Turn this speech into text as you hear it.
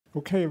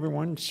Okay,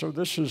 everyone, so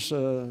this is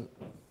the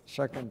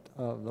second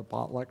of the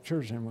Bott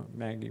lectures, and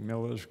Maggie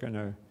Miller is going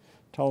to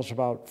tell us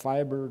about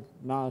fiber,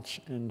 knots,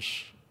 and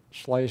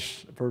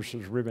slice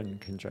versus ribbon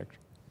conjecture.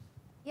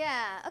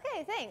 Yeah,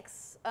 okay,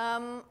 thanks.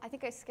 I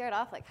think I scared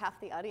off like half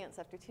the audience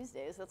after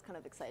Tuesdays. That's kind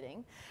of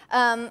exciting.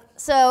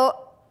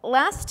 So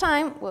last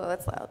time, whoa,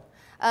 that's loud.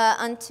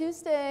 On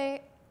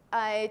Tuesday,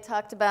 I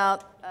talked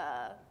about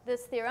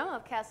this theorem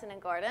of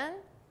Casson-Gordon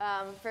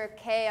for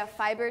K, a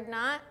fibered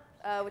knot,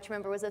 which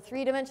remember was a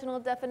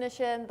three-dimensional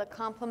definition. The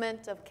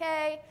complement of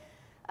K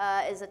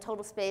is a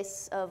total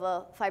space of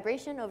a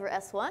fibration over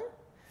S1.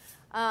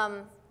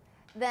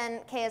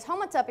 Then K is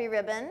homotopy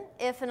ribbon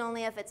if and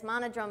only if its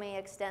monodromy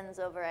extends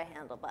over a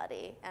handle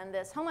body. And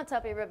this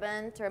homotopy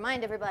ribbon, to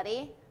remind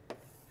everybody,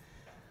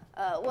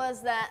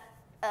 was that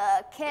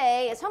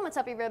K is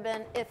homotopy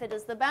ribbon if it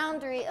is the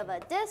boundary of a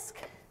disk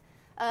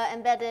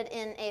embedded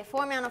in a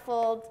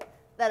four-manifold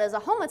that is a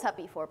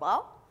homotopy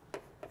four-ball,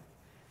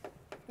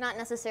 not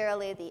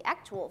necessarily the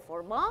actual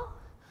four-ball,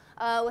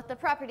 with the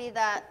property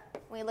that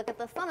when we look at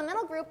the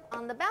fundamental group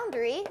on the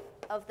boundary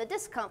of the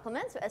disk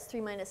complement, so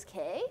S3 minus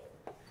K,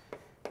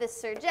 this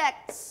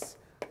surjects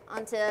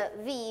onto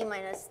V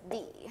minus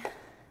D.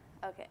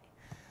 Okay.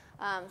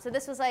 So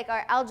this was like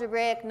our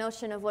algebraic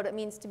notion of what it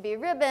means to be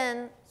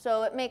ribbon,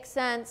 so it makes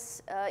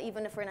sense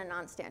even if we're in a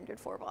non-standard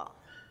four-ball.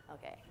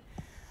 Okay.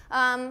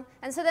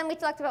 And so then we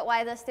talked about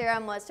why this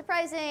theorem was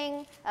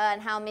surprising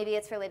and how maybe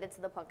it's related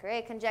to the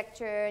Poincare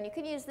conjecture. And you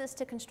could use this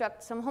to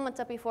construct some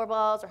homotopy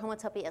four-balls or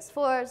homotopy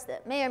S4s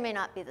that may or may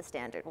not be the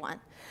standard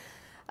one.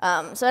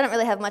 So I don't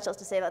really have much else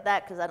to say about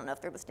that because I don't know if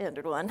they're the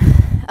standard one.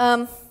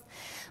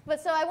 But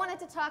so I wanted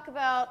to talk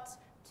about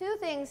two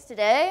things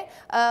today,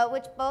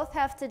 which both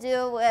have to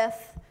do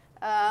with,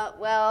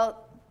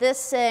 well, this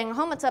saying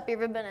homotopy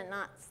ribbon and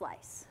not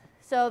slice.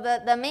 So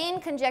the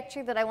main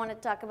conjecture that I wanted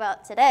to talk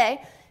about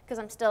today, because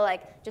I'm still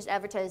like just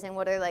advertising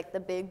what are like the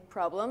big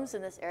problems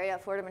in this area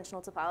of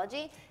four-dimensional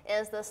topology,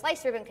 is the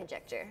slice ribbon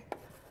conjecture,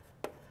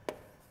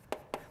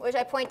 which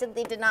I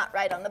pointedly did not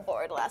write on the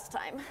board last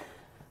time.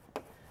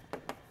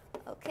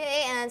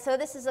 Okay, and so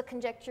this is a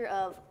conjecture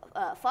of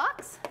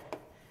Fox.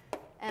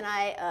 And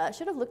I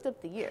should have looked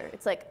up the year.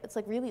 It's like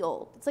really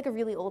old. It's like a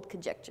really old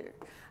conjecture.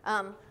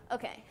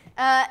 Okay,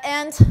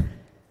 and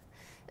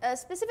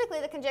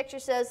specifically the conjecture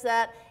says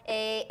that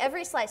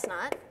every slice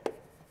knot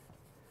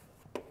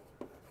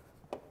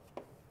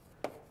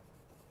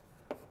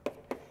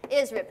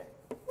is ribbon.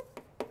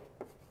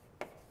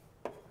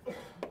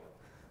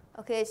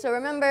 Okay, so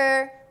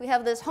remember we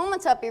have this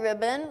homotopy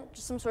ribbon,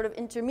 just some sort of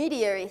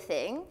intermediary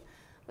thing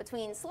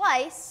between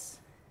slice,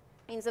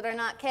 means that our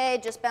knot K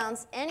just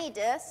bounds any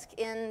disk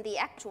in the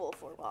actual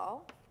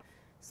four-ball,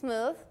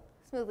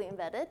 smoothly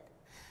embedded,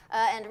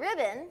 and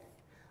ribbon,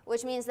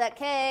 which means that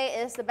K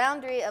is the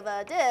boundary of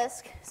a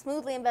disk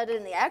smoothly embedded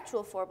in the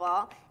actual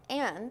four-ball,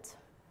 and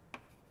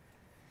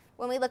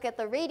when we look at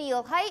the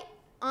radial height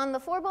on the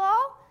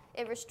four-ball,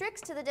 it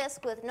restricts to the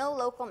disk with no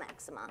local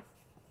maxima.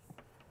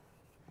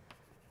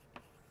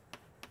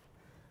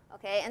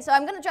 Okay, and so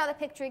I'm going to draw the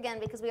picture again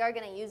because we are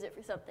going to use it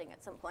for something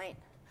at some point.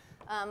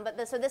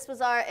 So this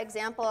was our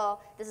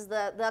example. This is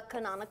the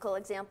canonical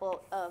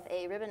example of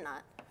a ribbon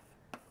knot.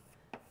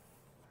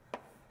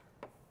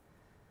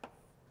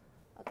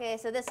 Okay,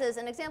 so this is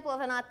an example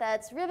of a knot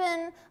that's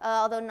ribbon,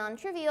 although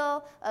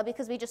non-trivial,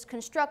 because we just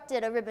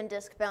constructed a ribbon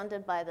disk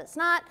bounded by this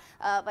knot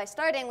by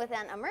starting with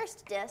an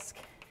immersed disk.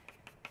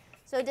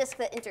 So a disk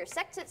that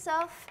intersects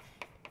itself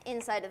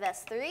inside of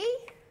S3,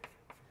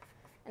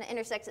 and it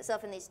intersects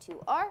itself in these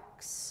two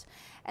arcs.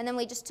 And then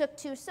we just took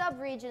two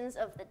subregions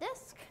of the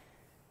disk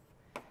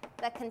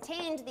that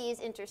contained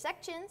these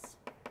intersections,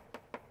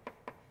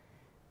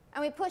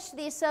 and we pushed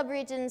these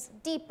subregions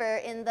deeper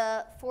in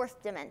the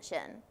fourth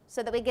dimension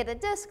so that we get a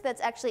disk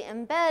that's actually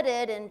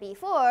embedded in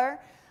B4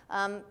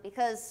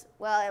 because,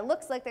 well, it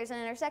looks like there's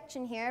an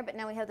intersection here, but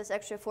now we have this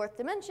extra fourth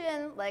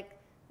dimension. Like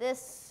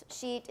this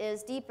sheet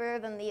is deeper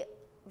than the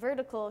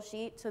vertical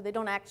sheet, so they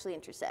don't actually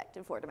intersect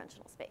in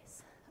four-dimensional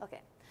space.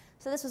 Okay,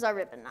 so this was our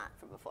ribbon knot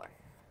from before.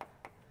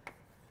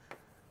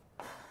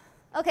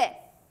 Okay.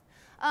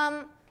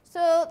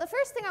 So the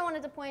first thing I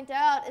wanted to point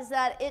out is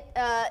that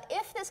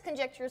if this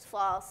conjecture is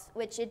false,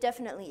 which it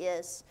definitely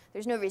is,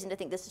 there's no reason to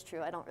think this is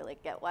true. I don't really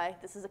get why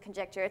this is a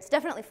conjecture. It's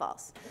definitely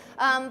false.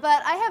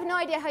 But I have no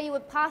idea how you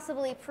would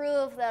possibly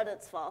prove that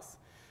it's false.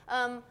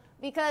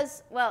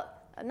 Because, well,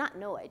 not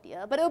no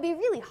idea, but it would be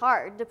really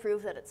hard to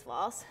prove that it's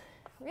false.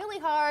 Really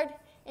hard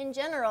in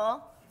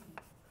general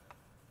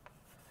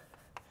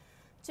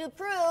to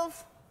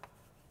prove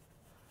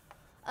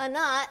a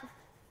knot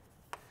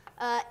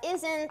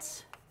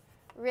isn't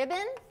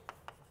ribbon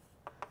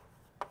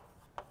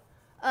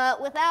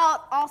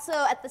without also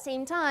at the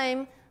same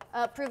time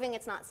proving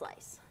it's not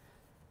slice.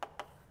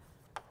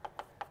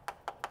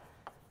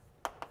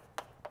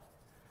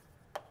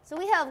 So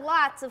we have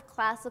lots of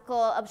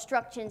classical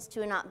obstructions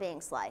to a knot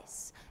being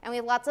slice, and we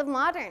have lots of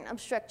modern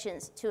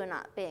obstructions to a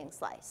knot being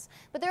slice.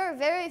 But there are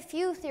very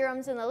few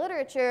theorems in the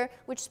literature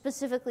which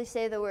specifically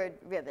say the word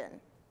ribbon.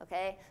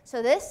 Okay,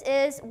 so this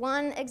is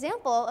one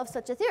example of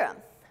such a theorem.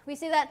 We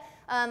see that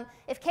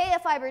if K a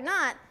fibered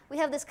knot, we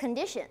have this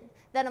condition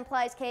that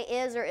implies K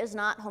is or is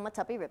not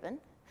homotopy ribbon.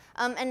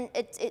 And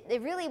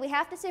it really, we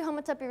have to say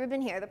homotopy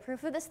ribbon here. The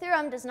proof of this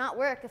theorem does not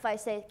work if I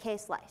say K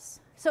slice.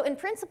 So in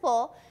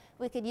principle,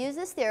 we could use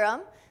this theorem,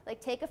 like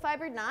take a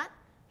fibered knot,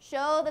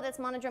 show that its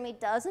monodromy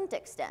doesn't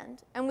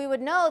extend, and we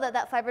would know that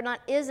that fibered knot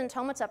isn't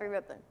homotopy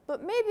ribbon,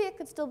 but maybe it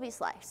could still be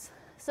slice.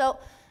 So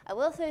I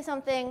will say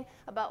something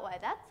about why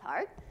that's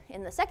hard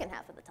in the second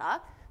half of the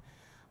talk.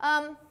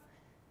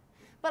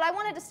 But I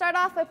wanted to start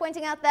off by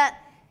pointing out that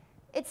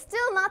it's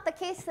still not the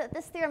case that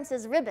this theorem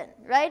says ribbon,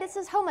 right? It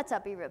says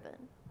homotopy ribbon.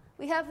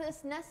 We have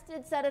this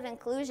nested set of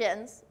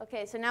inclusions.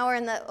 OK, so now we're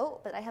in the, oh,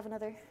 but I have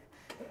another.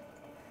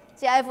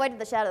 See, I avoided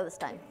the shadow this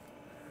time.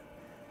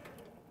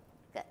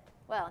 Good.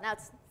 Well, now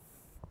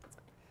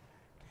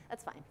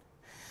that's fine.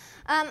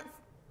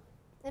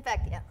 In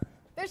fact, yeah,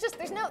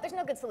 there's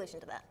no good solution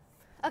to that.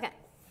 OK.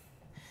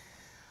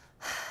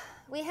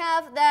 We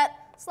have that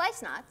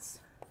slice knots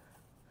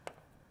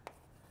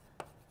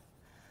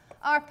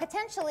are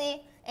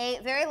potentially a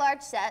very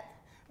large set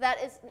that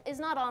is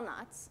not all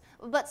knots,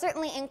 but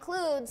certainly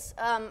includes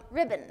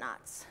ribbon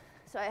knots.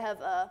 So I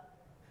have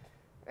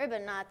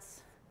ribbon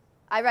knots.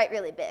 I write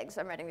really big,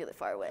 so I'm writing really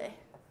far away.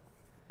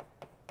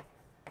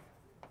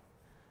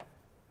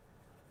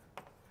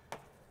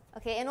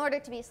 OK, in order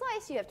to be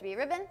slice, you have to be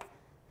ribbon.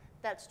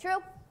 That's true.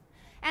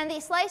 And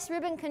the slice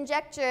ribbon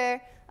conjecture,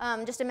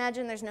 just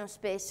imagine there's no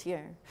space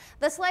here.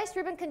 The slice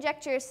ribbon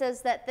conjecture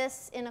says that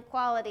this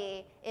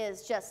inequality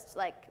is just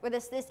like, or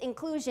this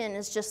inclusion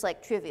is just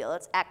like trivial.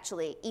 It's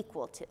actually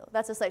equal to.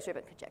 That's a slice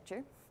ribbon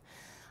conjecture.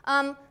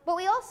 But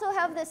we also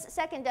have this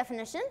second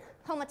definition,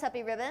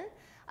 homotopy ribbon.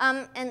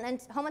 And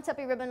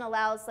homotopy ribbon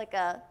allows like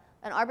an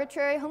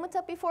arbitrary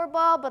homotopy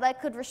four-ball, but I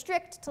could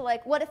restrict to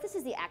like, what if this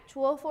is the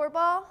actual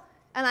four-ball?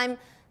 And I'm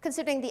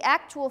considering the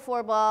actual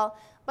four-ball,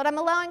 but I'm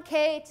allowing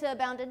K to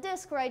bound a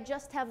disk where I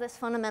just have this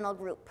fundamental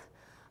group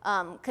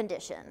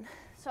condition.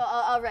 So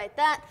I'll write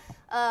that.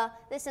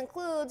 This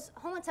includes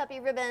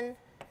homotopy ribbon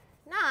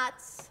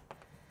knots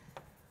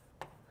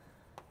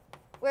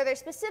where they're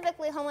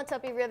specifically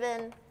homotopy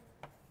ribbon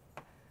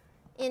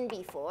in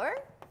B4.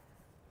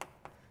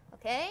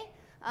 OK?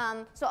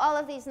 So all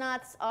of these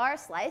knots are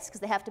sliced because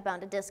they have to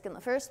bound a disk in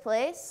the first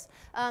place.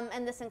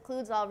 And this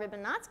includes all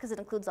ribbon knots because it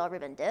includes all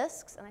ribbon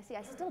disks. And I see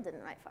I still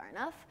didn't write far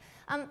enough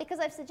because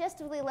I've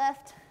suggestively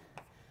left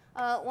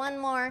one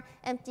more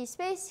empty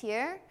space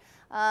here.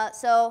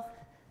 So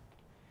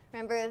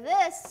remember,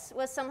 this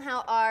was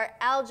somehow our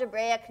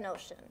algebraic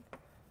notion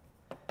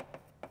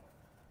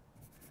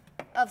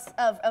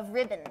of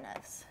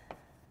ribbonness.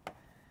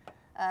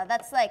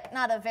 That's like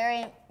not a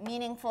very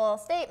meaningful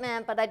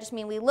statement, but I just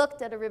mean we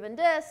looked at a ribbon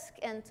disk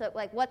and took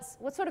like what's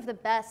sort of the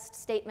best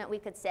statement we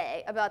could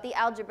say about the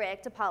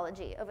algebraic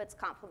topology of its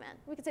complement.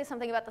 We could say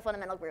something about the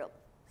fundamental group.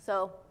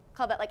 So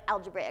call that like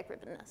algebraic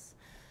ribbonness.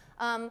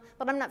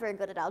 But I'm not very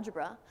good at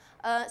algebra.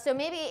 So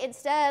maybe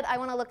instead I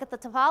want to look at the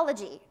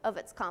topology of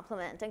its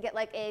complement and get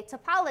like a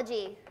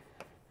topology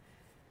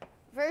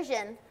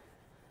version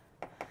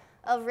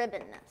of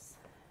ribbonness.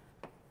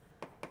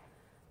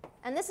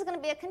 And this is going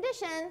to be a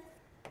condition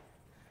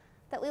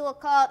that we will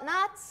call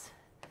knots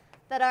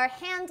that are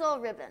handle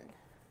ribbon.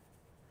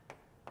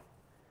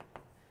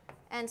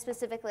 And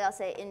specifically, I'll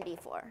say in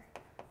B4.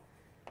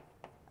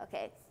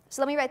 OK,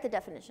 so let me write the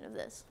definition of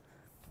this.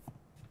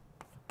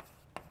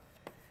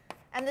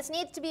 And this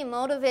needs to be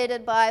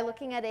motivated by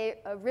looking at a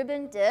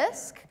ribbon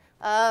disk,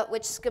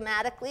 which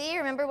schematically,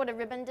 remember what a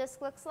ribbon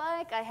disk looks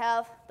like? I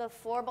have the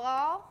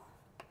four-ball.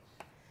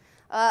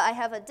 I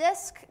have a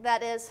disk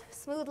that is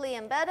smoothly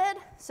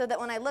embedded so that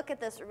when I look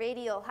at this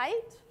radial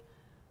height,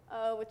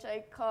 which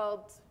I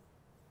called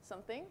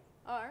something,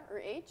 R or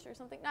H or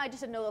something. No, I just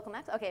said no local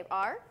max. OK,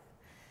 R.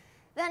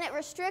 Then it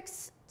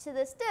restricts to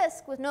this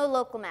disk with no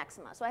local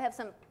maxima. So I have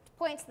some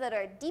points that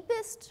are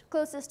deepest,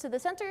 closest to the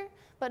center,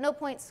 but no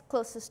points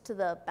closest to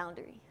the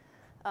boundary,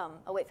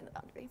 away from the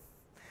boundary.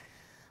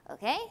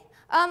 OK?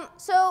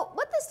 So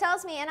what this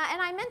tells me, and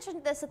I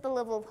mentioned this at the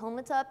level of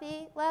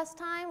homotopy last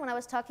time when I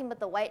was talking about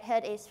the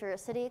Whitehead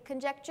asphericity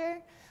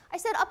conjecture. I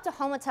said up to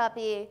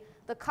homotopy,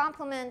 the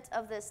complement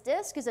of this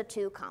disk is a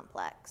 2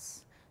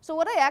 complex. So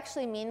what I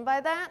actually mean by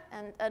that,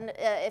 and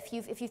if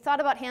you've thought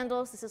about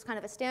handles, this is kind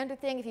of a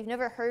standard thing. If you've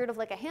never heard of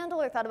like a handle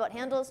or thought about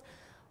handles,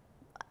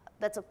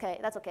 that's OK.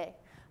 That's OK.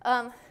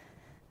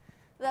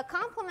 The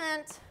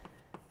complement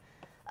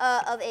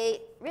of a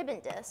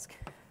ribbon disk.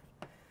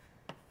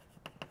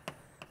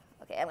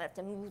 OK, I'm going to have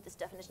to move this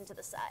definition to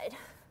the side.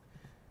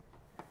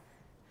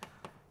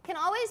 Can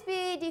always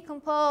be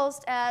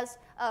decomposed as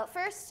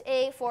first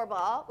a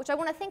 4-ball, which I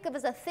want to think of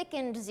as a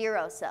thickened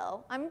 0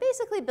 cell. I'm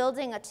basically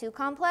building a 2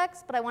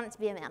 complex, but I want it to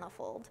be a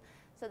manifold.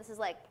 So this is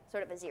like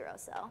sort of a 0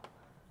 cell.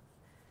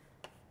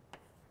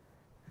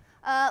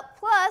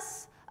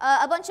 Plus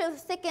a bunch of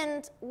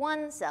thickened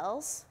 1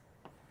 cells.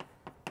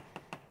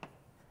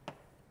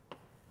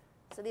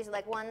 So these are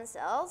like 1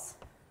 cells.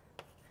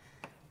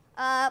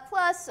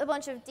 Plus a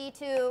bunch of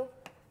D2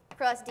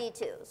 cross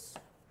D2s.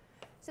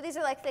 So these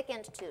are like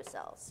thickened 2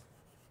 cells.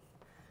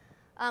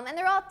 And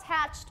they're all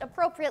attached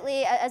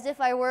appropriately as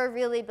if I were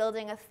really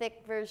building a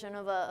thick version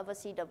of a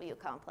CW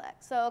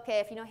complex. So okay,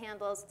 if you know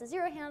handles, it's a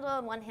 0 handle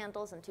and 1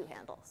 handles and 2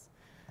 handles.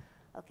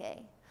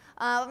 Okay.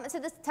 So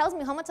this tells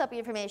me homotopy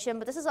information,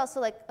 but this is also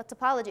like a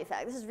topology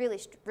fact. This is really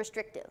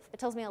restrictive. It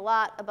tells me a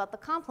lot about the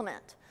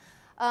complement.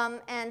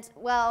 And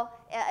well,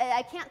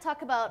 I can't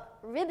talk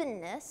about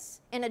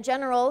ribbonness in a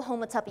general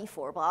homotopy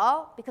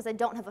 4-ball because I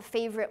don't have a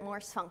favorite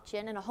Morse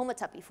function in a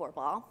homotopy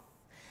 4-ball.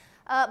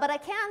 But I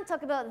can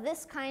talk about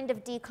this kind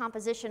of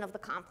decomposition of the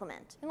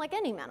complement in like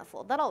any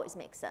manifold. That always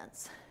makes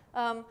sense.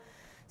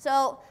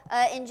 So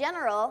in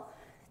general,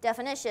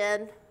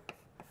 definition,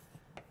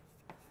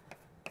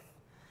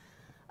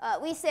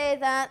 we say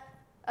that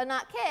a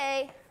knot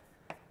K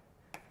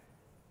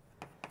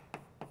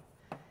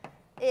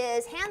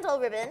is handle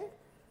ribbon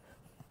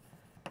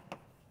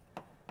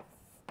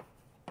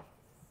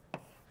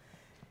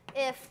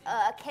if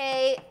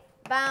K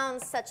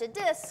bounds such a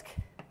disk.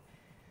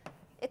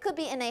 It could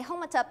be in a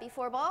homotopy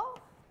 4-ball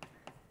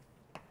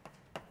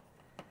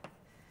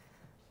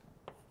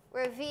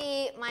where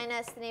V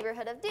minus the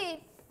neighborhood of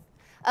D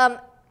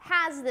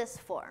has this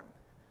form.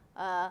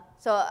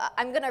 So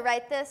I'm going to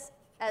write this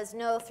as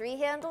no 3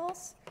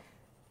 handles.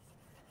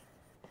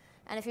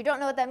 And if you don't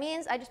know what that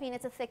means, I just mean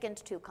it's a thickened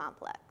 2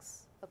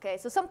 complex. Okay,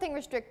 so something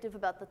restrictive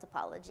about the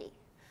topology.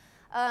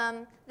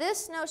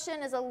 This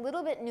notion is a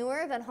little bit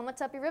newer than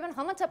homotopy ribbon.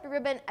 Homotopy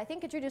ribbon, I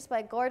think introduced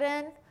by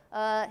Gordon,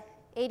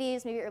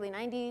 80s, maybe early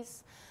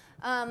 90s.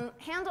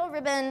 Handle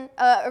ribbon,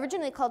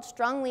 originally called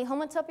strongly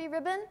homotopy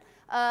ribbon,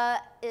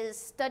 is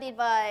studied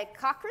by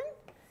Cochrane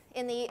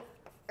in the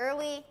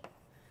early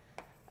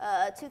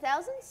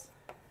 2000s.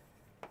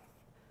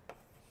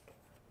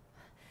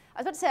 I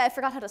was about to say I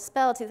forgot how to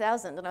spell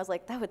 2000, and I was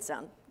like, that would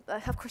sound,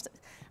 of course.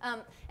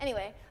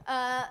 Anyway,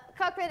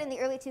 Cochrane in the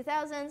early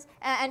 2000s,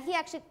 and he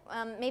actually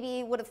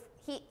maybe would have,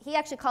 he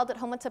actually called it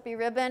homotopy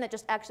ribbon. It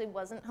just actually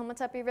wasn't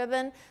homotopy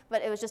ribbon,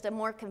 but it was just a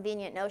more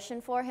convenient notion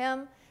for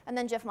him. And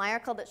then Jeff Meyer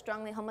called it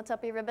strongly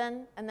homotopy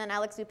ribbon, and then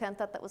Alex Zupan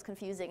thought that was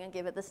confusing and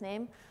gave it this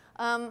name.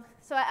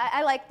 So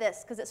I like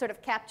this because it sort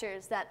of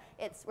captures that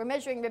we're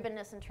measuring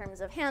ribbonness in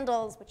terms of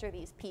handles, which are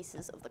these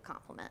pieces of the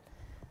complement.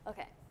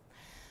 Okay.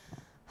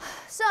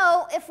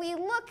 So if we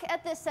look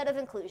at this set of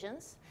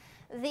inclusions,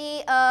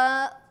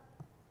 the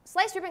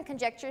sliced ribbon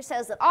conjecture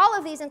says that all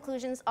of these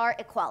inclusions are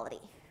equality,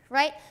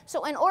 right?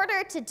 So in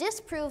order to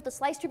disprove the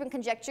sliced ribbon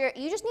conjecture,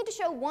 you just need to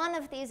show one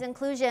of these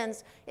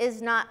inclusions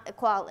is not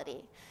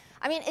equality.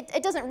 I mean,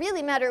 it doesn't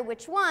really matter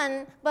which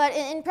one, but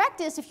in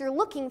practice, if you're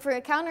looking for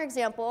a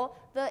counterexample,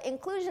 the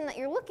inclusion that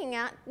you're looking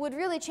at would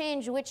really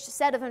change which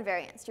set of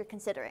invariants you're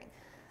considering,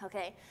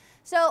 okay?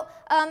 So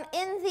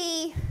in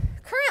the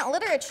current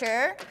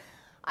literature,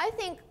 I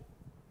think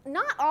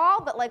not all,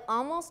 but like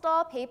almost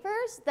all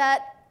papers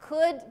that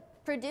could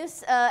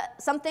produce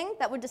something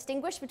that would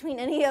distinguish between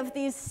any of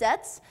these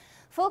sets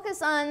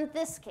focus on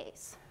this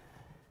case.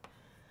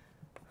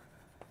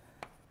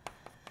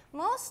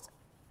 Most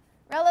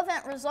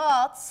relevant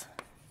results,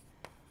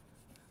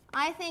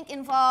 I think,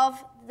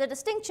 involve the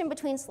distinction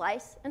between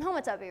slice and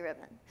homotopy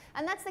ribbon.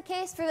 And that's the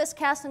case for this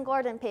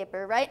Casson-Gordon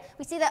paper, right?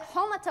 We see that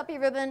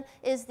homotopy ribbon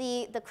is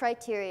the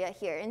criteria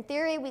here. In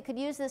theory, we could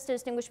use this to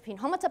distinguish between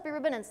homotopy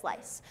ribbon and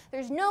slice.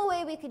 There's no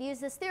way we could use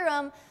this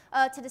theorem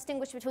to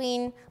distinguish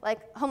between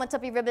like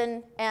homotopy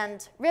ribbon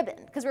and ribbon,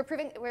 because we're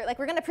going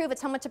to prove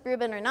it's homotopy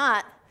ribbon or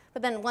not,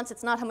 but then once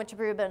it's not homotopy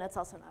ribbon, it's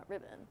also not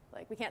ribbon.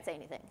 Like, we can't say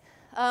anything.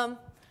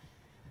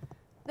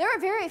 There are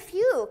very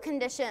few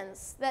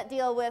conditions that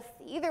deal with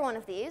either one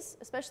of these,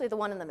 especially the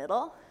one in the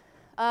middle.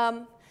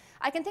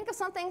 I can think of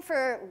something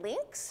for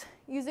links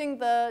using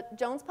the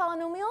Jones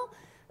polynomial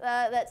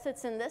that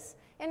sits in this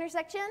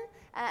intersection,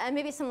 and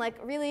maybe some like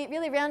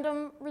really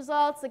random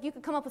results. Like, you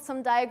could come up with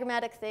some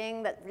diagrammatic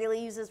thing that really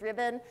uses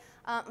ribbon,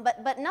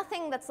 but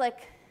nothing that's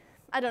like,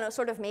 I don't know,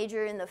 sort of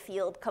major in the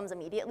field comes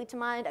immediately to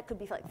mind. I could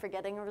be like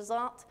forgetting a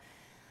result.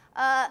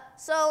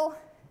 So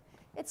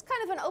it's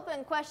kind of an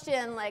open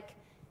question, like,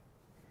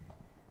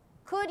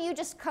 could you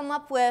just come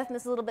up with, and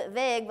this is a little bit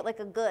vague, but like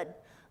a good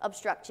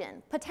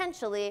obstruction,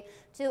 potentially,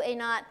 to a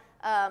knot,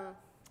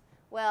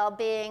 well,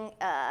 being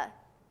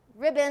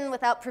ribbon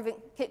without proving,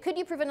 could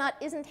you prove a knot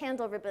isn't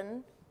handle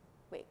ribbon?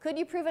 Wait, could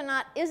you prove a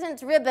knot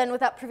isn't ribbon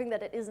without proving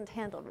that it isn't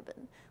handle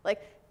ribbon?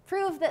 Like,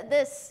 prove that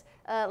this,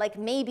 like,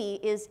 maybe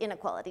is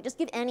inequality. Just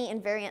give any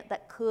invariant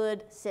that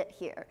could sit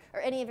here,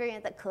 or any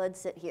invariant that could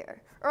sit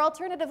here. Or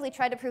alternatively,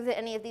 try to prove that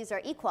any of these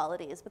are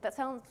equalities, but that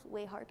sounds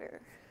way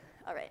harder.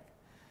 All right.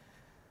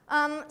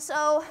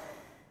 So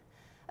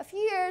a few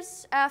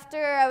years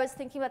after I was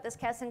thinking about this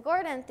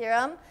Casson-Gordon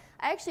theorem,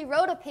 I actually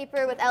wrote a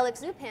paper with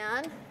Alex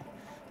Zupan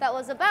that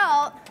was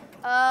about,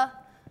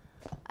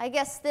 I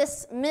guess,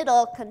 this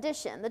middle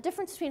condition, the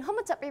difference between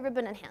homotopy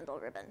ribbon and handle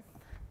ribbon.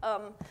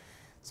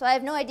 So I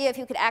have no idea if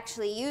you could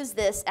actually use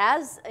this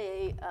as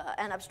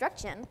an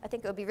obstruction. I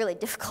think it would be really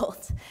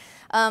difficult.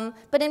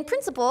 But in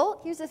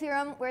principle, here's a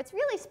theorem where it's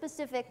really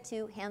specific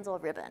to handle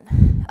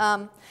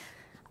ribbon.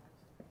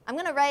 I'm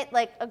going to write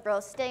like a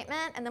gross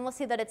statement, and then we'll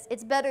see that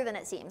it's better than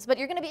it seems. But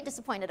you're going to be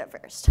disappointed at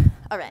first.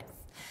 All right.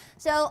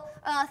 So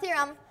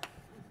theorem.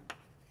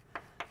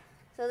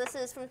 So this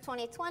is from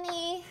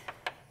 2020.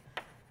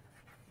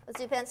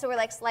 So we're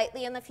like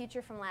slightly in the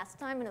future from last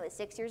time, and it was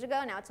 6 years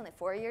ago. Now it's only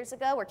 4 years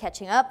ago. We're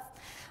catching up.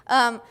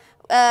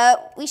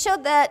 We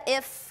showed that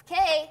if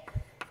K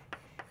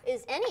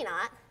is any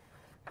knot,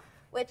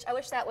 which I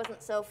wish that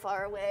wasn't so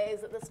far away.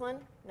 Is it this one?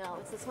 No,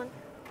 it's this one.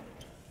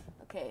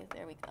 OK,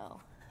 there we go.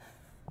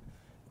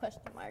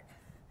 Question mark.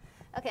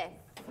 OK.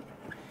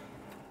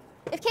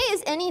 If K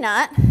is any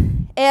knot,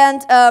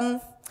 and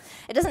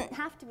it doesn't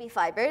have to be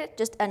fibered,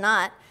 just a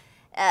knot,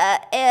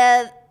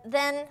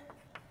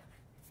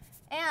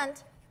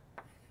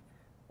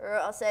 or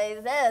I'll say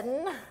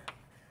then,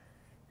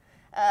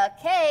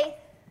 K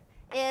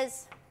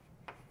is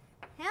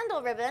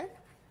handle ribbon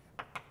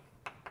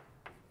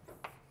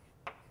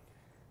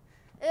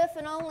if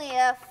and only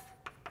if,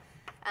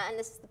 and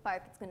this is the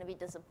part that's going to be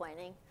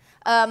disappointing,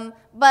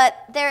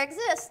 but there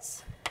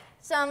exists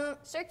some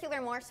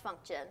circular Morse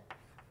function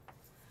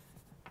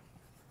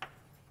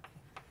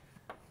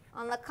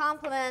on the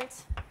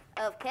complement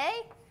of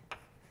K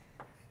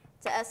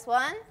to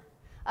S1.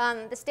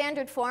 The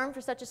standard form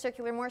for such a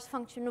circular Morse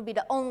function would be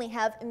to only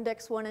have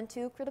index 1 and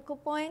 2 critical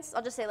points.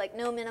 I'll just say like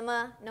no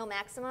minima, no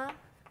maxima.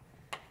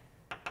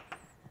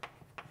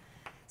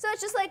 So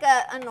it's just like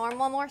a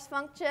normal Morse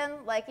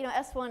function. Like, you know,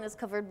 S1 is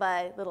covered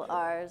by little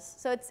r's.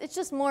 So it's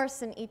just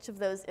Morse in each of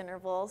those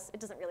intervals. It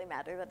doesn't really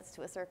matter that it's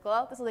to a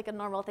circle. This is like a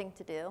normal thing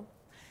to do.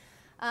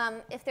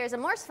 If there's a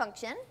Morse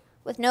function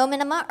with no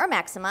minima or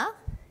maxima,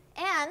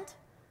 and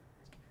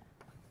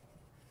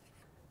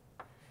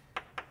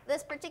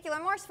this particular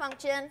Morse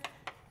function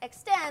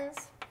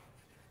extends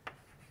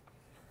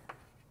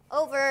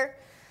over,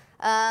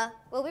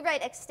 well, we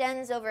write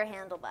extends over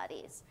handle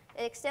bodies.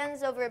 It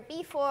extends over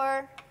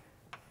B4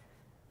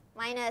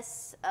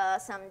 minus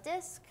some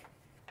disk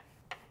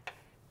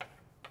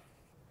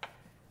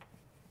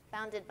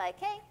bounded by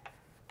K.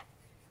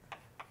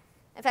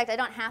 In fact, I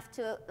don't have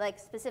to like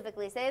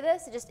specifically say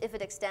this. Just if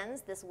it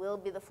extends, this will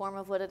be the form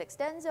of what it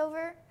extends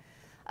over,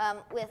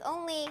 with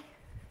only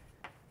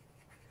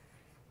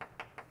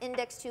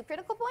index 2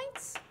 critical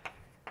points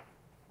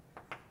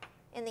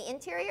in the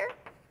interior,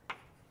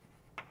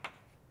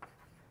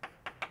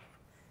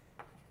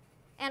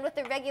 and with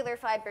the regular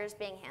fibers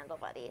being handle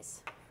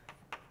bodies.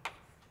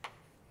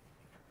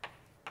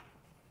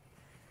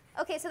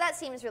 OK, so that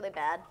seems really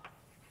bad.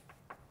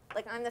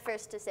 Like, I'm the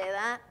first to say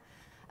that.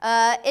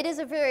 It is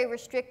a very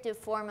restrictive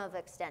form of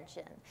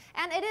extension.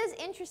 And it is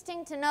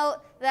interesting to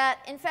note that,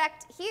 in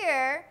fact,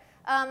 here,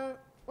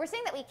 we're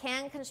saying that we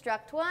can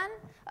construct one.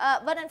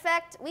 But in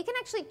fact, we can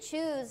actually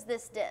choose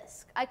this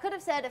disk. I could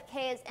have said if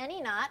K is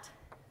any knot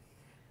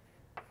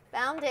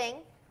bounding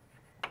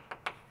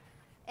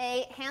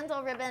a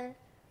handle ribbon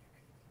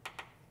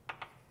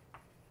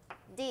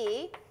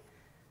D,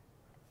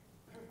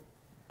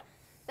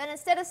 then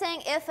instead of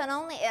saying if and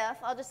only if,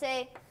 I'll just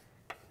say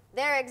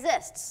there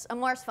exists a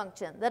Morse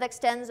function that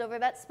extends over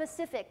that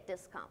specific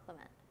disk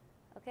complement.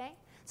 Okay?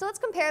 So let's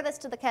compare this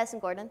to the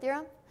Casson-Gordon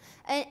theorem.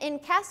 In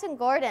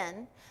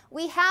Casson-Gordon,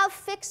 we have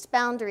fixed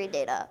boundary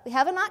data. We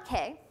have a knot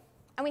K,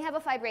 and we have a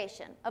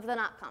fibration of the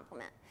knot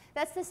complement.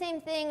 That's the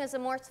same thing as a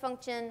Morse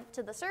function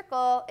to the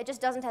circle. It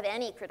just doesn't have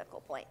any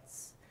critical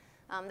points.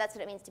 That's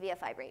what it means to be a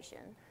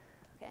fibration.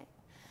 Okay?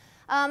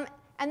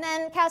 And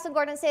then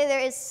Casson-Gordon say there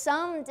is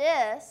some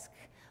disk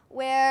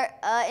where,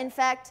 in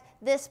fact,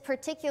 this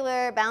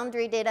particular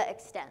boundary data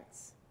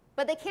extends.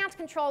 But they can't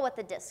control what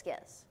the disk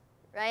is,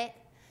 right?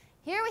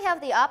 Here we have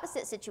the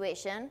opposite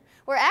situation,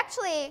 where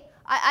actually,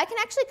 I can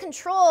actually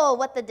control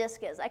what the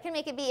disk is. I can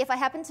make it be, if I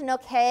happen to know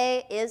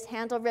K is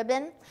handle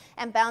ribbon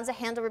and bounds a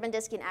handle ribbon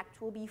disk in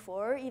actual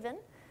B4 even,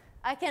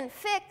 I can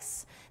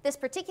fix this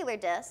particular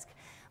disk.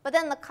 But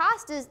then the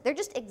cost is there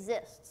just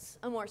exists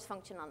a Morse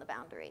function on the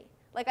boundary.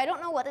 Like, I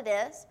don't know what it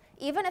is.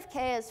 Even if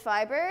K is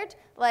fibered,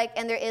 like,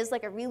 and there is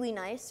like a really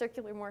nice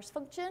circular Morse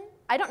function,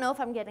 I don't know if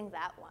I'm getting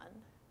that one.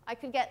 I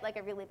could get like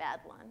a really bad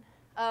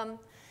one.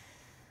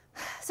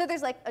 So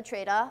there's like a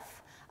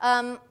trade-off.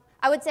 I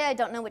would say I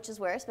don't know which is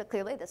worse, but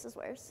clearly this is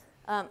worse.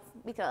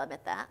 We can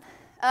admit that.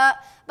 I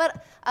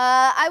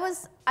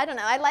don't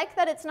know. I like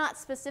that it's not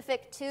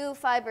specific to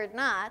fibered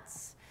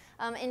knots.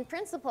 In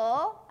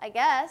principle, I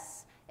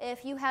guess,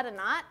 if you had a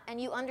knot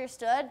and you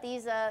understood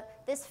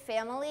this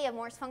family of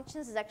Morse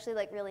functions is actually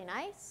like really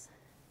nice,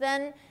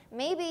 then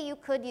maybe you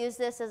could use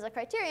this as a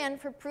criterion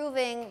for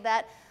proving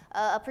that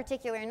a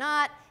particular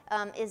knot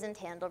isn't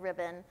handle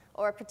ribbon,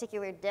 or a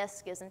particular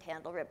disk isn't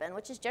handle ribbon,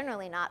 which is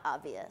generally not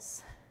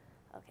obvious.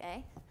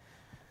 Okay?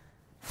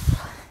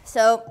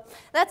 So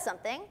that's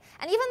something.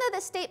 And even though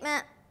this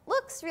statement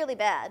looks really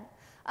bad,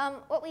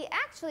 what we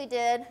actually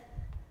did,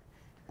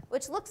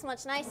 which looks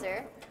much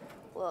nicer,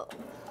 whoa,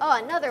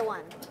 oh, another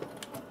one.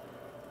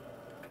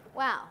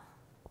 Wow.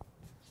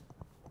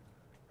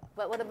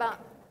 But what about,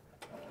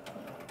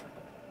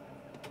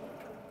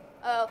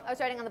 oh, I was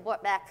writing on the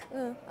board back.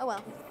 Oh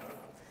well,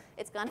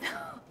 it's gone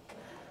now.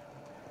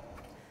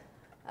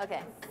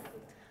 Okay.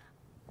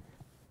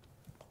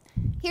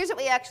 here's what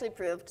we actually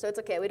proved. So it's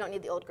OK. We don't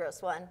need the old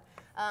gross one.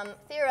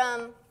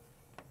 Theorem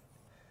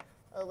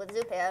with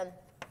Zupan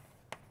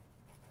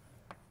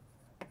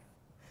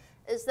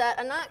is that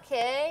a knot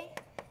K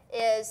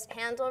is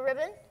handle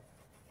ribbon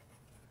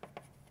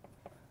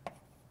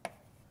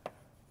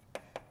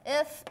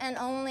if and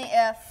only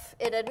if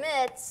it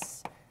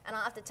admits, and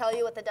I'll have to tell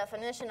you what the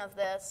definition of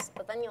this,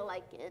 but then you'll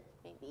like it,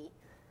 maybe,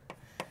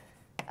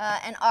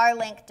 an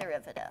R-link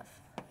derivative.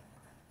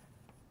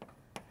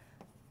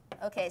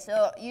 OK,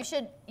 so you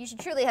should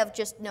truly have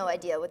just no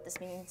idea what this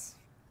means,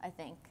 I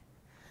think.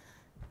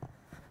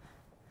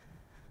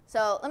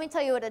 So let me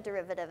tell you what a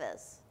derivative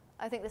is.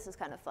 I think this is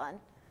kind of fun.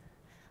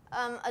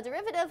 A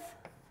derivative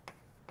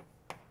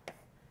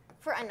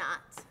for a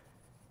knot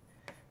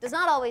does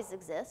not always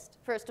exist,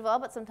 first of all,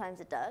 but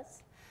sometimes it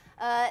does.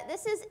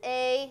 This is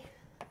a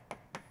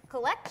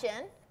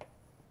collection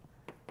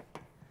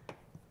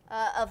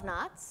of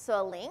knots,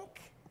 so a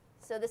link.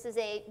 So this is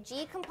a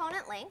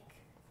G-component link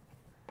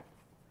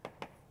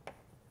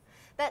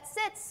that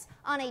sits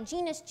on a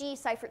genus G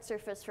Seifert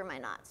surface for my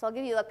knot. So I'll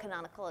give you a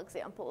canonical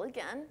example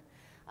again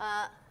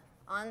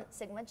on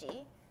sigma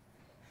G,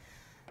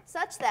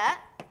 such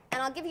that,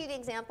 and I'll give you the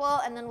example,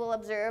 and then we'll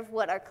observe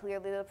what are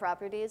clearly the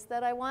properties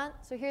that I want.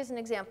 So here's an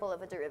example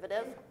of a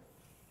derivative.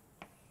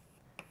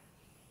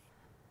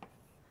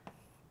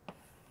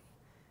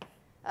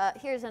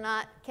 Here's a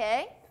knot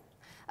K.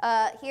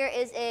 Here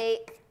is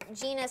a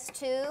genus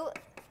 2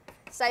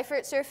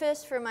 Seifert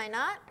surface for my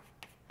knot.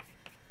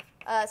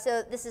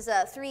 So this is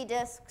 3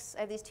 disks.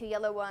 I have these 2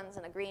 yellow ones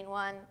and a green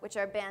one, which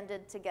are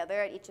banded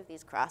together at each of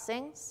these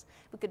crossings.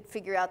 We could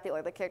figure out the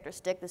Euler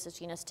characteristic. This is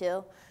genus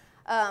 2.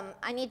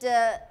 I need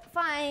to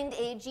find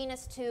a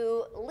genus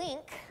 2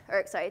 link,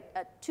 or sorry,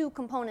 a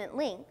 2-component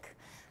link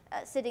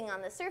sitting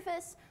on the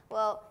surface.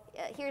 Well,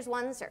 here's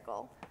one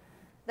circle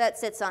that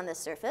sits on this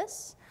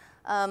surface.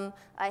 I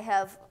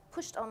have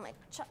pushed all my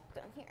chalk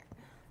down here.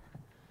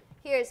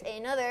 Here's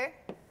another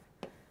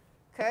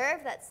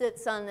curve that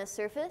sits on this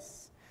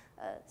surface.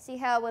 See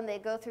how when they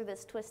go through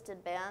this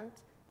twisted band,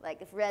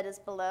 like if red is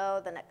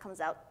below, then it comes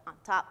out on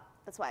top?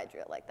 That's why I drew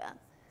it like that.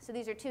 So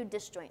these are 2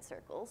 disjoint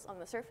circles on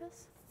the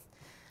surface.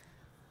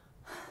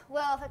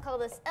 Well, if I call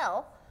this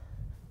L,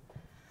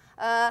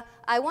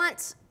 I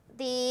want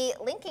the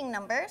linking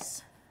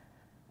numbers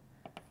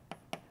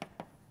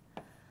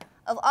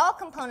of all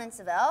components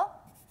of L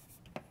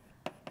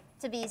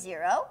to be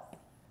 0.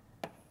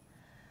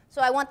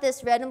 So I want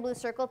this red and blue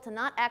circle to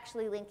not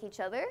actually link each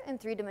other in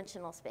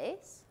 3-dimensional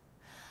space.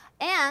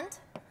 And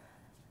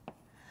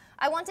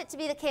I want it to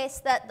be the case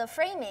that the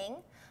framing,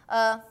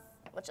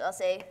 which I'll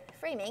say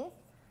framing,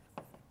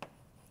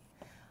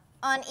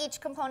 on each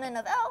component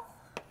of L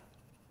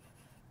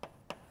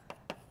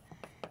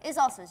is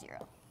also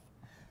 0.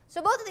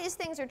 So both of these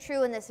things are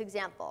true in this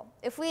example.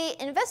 If we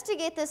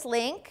investigate this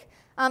link,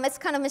 it's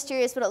kind of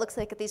mysterious what it looks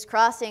like at these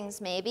crossings,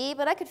 maybe,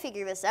 but I could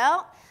figure this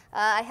out.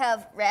 I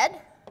have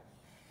red.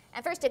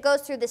 And first, it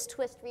goes through this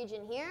twist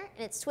region here,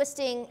 and it's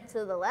twisting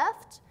to the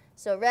left.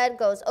 So red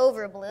goes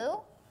over blue.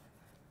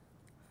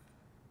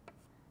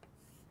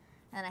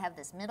 And I have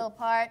this middle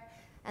part.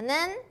 And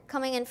then,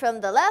 coming in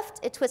from the left,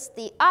 it twists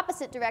the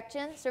opposite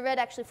direction. So red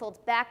actually folds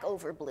back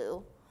over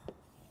blue.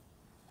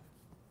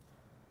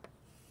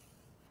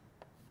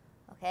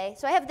 OK,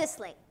 so I have this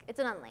link. It's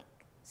an unlink.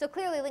 So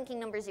clearly, linking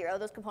number 0,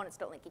 those components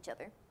don't link each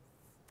other.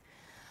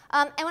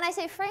 And when I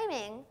say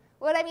framing,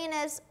 what I mean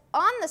is,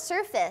 on the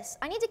surface,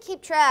 I need to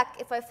keep track,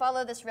 if I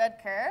follow this red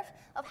curve,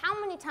 of how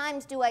many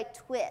times do I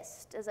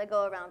twist as I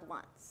go around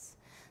once.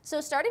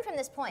 So starting from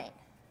this point,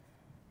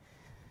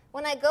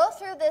 when I go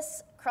through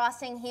this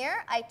crossing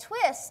here, I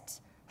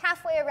twist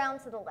halfway around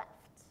to the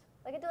left.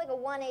 Like I do like a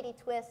 180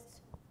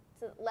 twist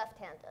to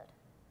left-handed.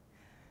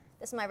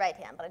 This is my right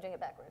hand, but I'm doing it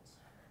backwards.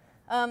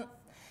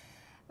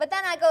 But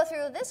then I go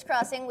through this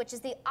crossing, which is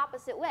the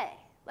opposite way.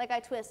 Like I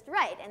twist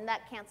right, and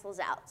that cancels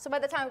out. So by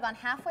the time I've gone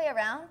halfway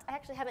around, I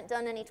actually haven't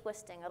done any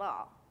twisting at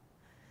all.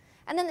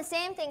 And then the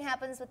same thing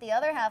happens with the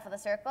other half of the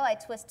circle. I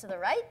twist to the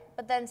right,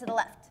 but then to the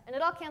left. And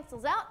it all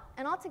cancels out,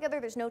 and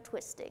altogether there's no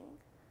twisting.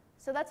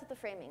 So that's what the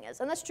framing is.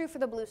 And that's true for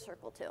the blue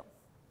circle, too.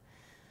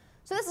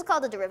 So this is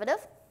called a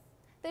derivative.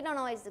 They don't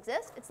always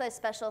exist. It's a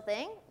special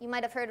thing. You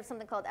might have heard of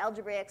something called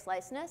algebraic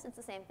sliceness. It's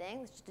the same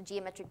thing. It's just a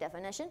geometric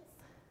definition.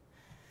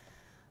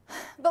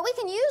 But we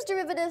can use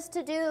derivatives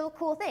to do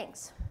cool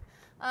things.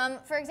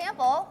 For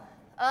example,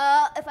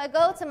 if I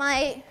go to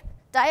my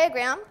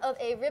diagram of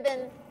a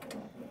ribbon,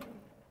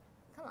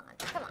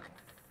 come on.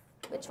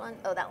 Which one?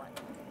 Oh, that one.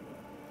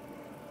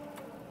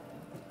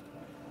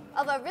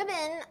 Of a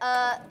ribbon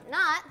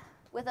knot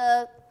with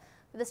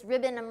this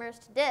ribbon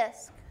immersed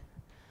disk.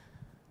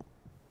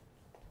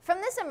 From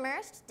this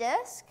immersed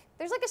disk,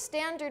 there's like a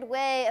standard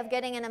way of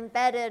getting an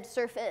embedded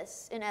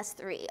surface in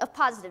S3 of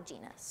positive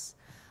genus.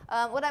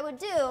 What I would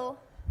do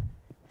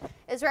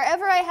is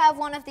wherever I have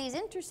one of these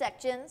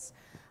intersections,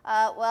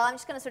 well, I'm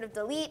just going to sort of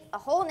delete a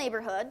whole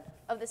neighborhood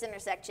of this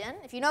intersection.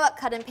 If you know what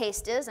cut and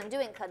paste is, I'm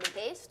doing cut and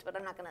paste, but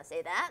I'm not going to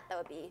say that. That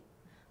would be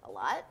a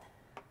lot.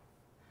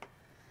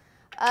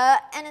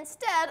 And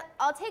instead,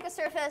 I'll take a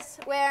surface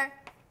where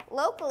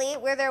locally,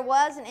 where there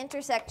was an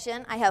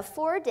intersection, I have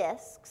 4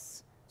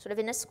 disks, sort of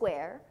in a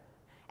square.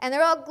 And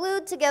they're all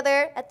glued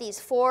together at these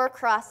 4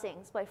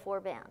 crossings by 4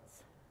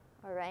 bands.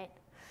 All right?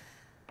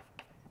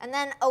 And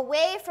then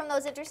away from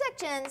those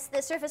intersections,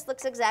 the surface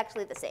looks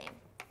exactly the same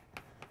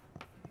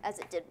as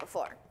it did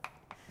before.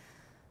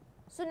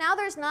 So now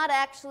there's not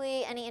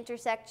actually any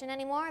intersection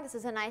anymore. This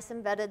is a nice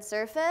embedded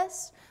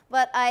surface.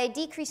 But I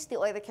decreased the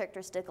Euler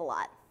characteristic a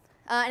lot.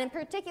 And in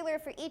particular,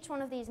 for each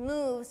one of these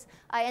moves,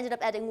 I ended up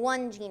adding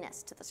 1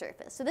 genus to the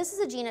surface. So this is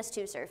a genus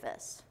 2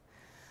 surface.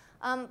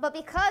 But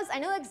because I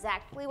know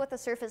exactly what the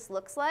surface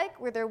looks like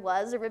where there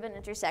was a ribbon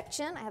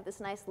intersection, I have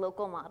this nice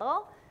local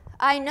model.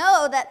 I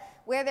know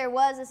that where there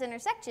was this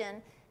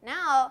intersection,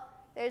 now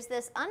there's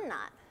this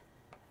unknot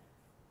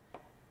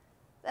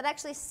that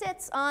actually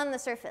sits on the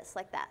surface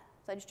like that.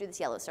 So I just drew this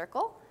yellow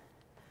circle.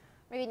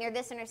 Maybe near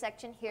this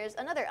intersection, here's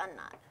another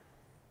unknot.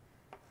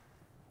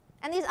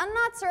 And these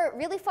unknots are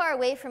really far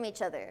away from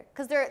each other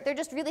because they're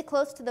just really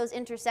close to those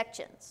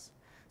intersections.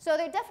 So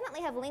they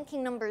definitely have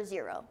linking number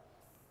 0.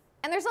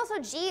 And there's also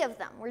G of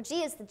them, where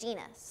G is the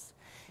genus.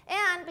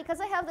 And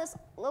because I have this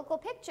local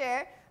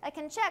picture, I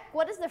can check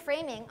what is the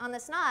framing on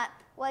this knot.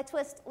 Well, I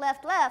twist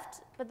left,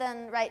 left, but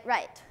then right,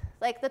 right.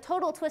 Like the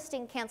total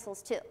twisting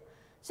cancels too.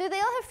 So they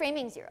all have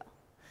framing 0.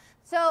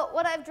 So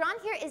what I've drawn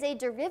here is a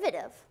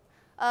derivative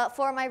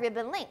for my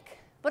ribbon link.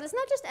 But it's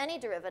not just any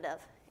derivative.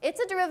 It's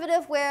a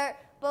derivative where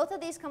both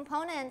of these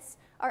components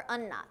are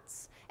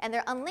unknots. And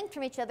they're unlinked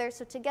from each other,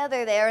 so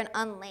together they are an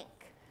unlink.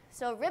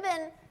 So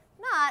ribbon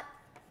knot,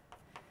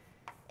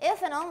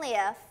 if and only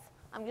if,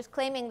 I'm just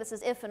claiming this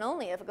is if and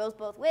only if, it goes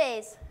both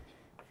ways,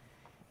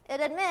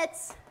 it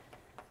admits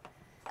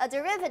a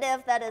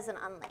derivative that is an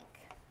unlink.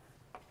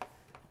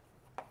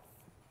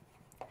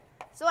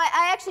 So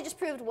I actually just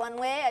proved one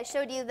way. I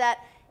showed you that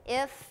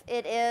if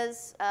it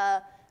is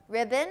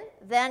ribbon,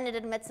 then it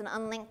admits an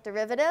unlinked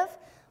derivative.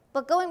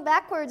 But going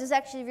backwards is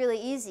actually really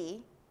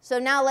easy. So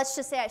now let's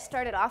just say I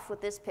started off with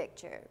this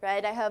picture,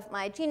 right? I have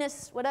my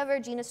genus, whatever,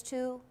 genus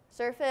 2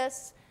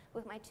 surface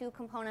with my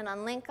 2-component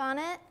unlink on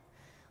it.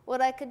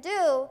 What I could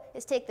do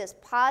is take this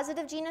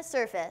positive genus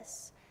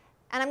surface,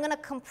 and I'm going to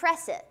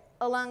compress it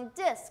along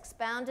disks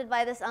bounded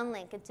by this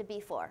unlink into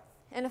B4.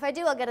 And if I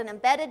do, I'll get an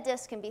embedded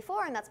disk in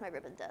B4, and that's my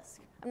ribbon disk.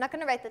 I'm not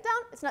going to write that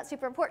down. It's not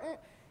super important.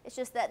 It's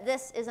just that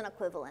this is an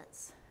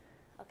equivalence.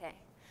 Okay.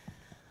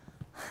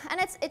 And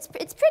it's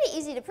pretty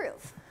easy to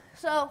prove.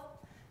 So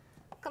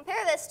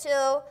compare this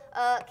to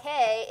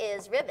K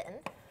is ribbon.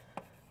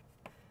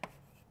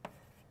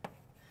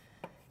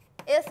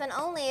 If and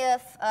only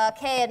if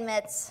K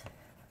admits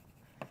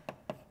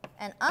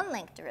an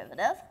unlinked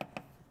derivative,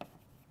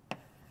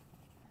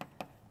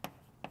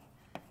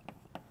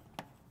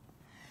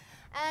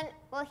 and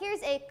well,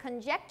 here's a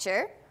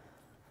conjecture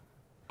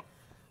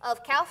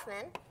of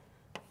Kaufman.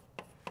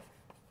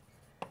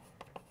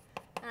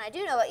 And I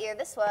do know what year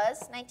this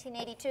was,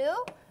 1982.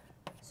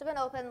 It's been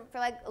open for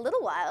like a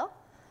little while.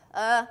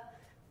 That's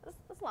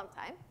a long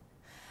time.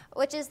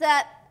 Which is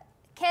that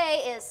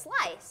K is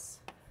slice.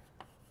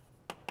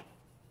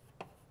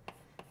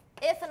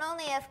 If and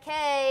only if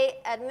K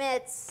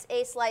admits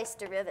a slice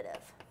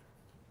derivative.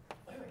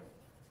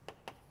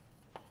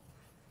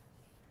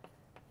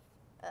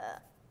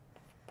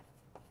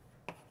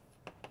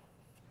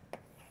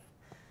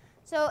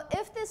 So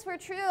if this were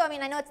true, I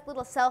mean, I know it's a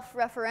little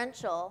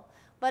self-referential,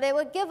 but it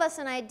would give us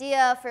an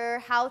idea for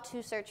how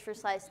to search for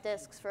sliced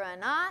disks for a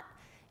knot.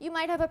 You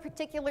might have a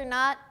particular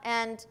knot,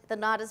 and the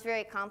knot is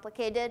very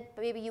complicated,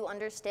 but maybe you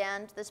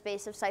understand the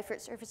space of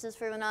Seifert surfaces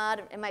for the knot.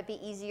 It might be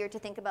easier to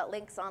think about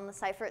links on the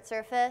Seifert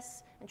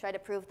surface and try to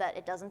prove that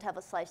it doesn't have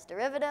a slice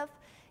derivative.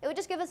 It would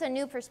just give us a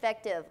new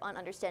perspective on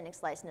understanding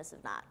sliceness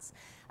of knots.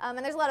 And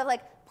there's a lot of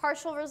like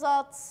partial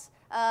results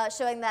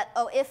showing that,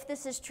 oh, if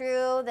this is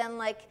true, then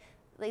like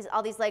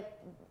all these like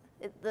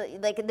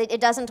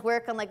it doesn't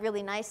work on like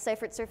really nice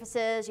Seifert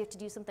surfaces. You have to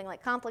do something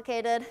like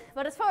complicated.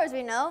 But as far as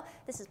we know,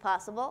 this is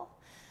possible.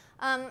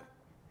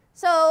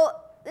 So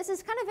this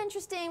is kind of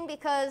interesting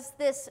because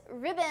this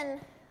ribbon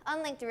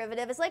unlinked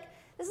derivative is like,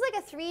 this is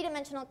like a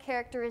 3-dimensional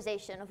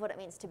characterization of what it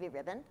means to be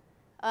ribbon.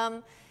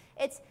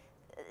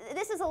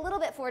 This is a little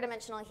bit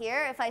 4-dimensional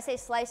here. If I say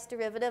slice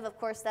derivative, of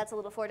course, that's a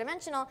little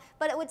 4-dimensional.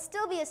 But it would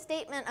still be a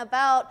statement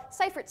about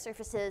Seifert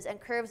surfaces and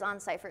curves on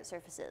Seifert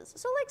surfaces.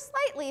 So like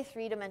slightly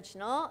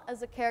 3-dimensional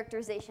as a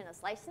characterization of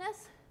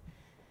sliceness.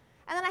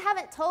 And then I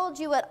haven't told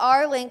you what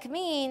R-link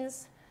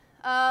means,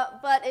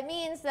 but it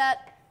means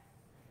that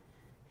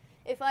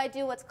if I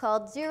do what's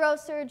called zero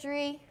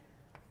surgery,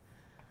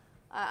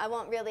 I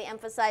won't really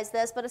emphasize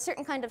this, but a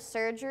certain kind of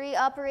surgery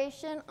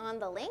operation on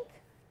the link,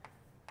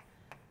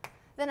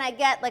 then I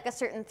get like a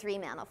certain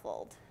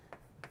 3-manifold.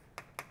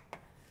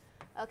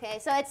 Okay,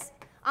 so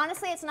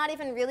honestly, it's not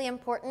even really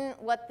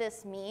important what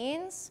this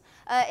means.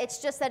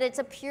 It's just that it's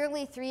a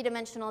purely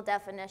 3-dimensional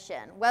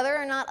definition. Whether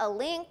or not a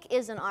link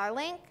is an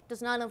R-link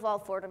does not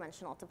involve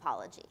 4-dimensional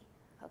topology.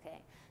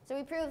 Okay, so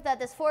we proved that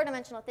this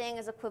 4-dimensional thing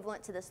is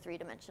equivalent to this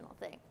 3-dimensional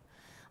thing.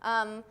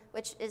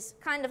 which is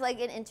kind of like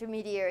an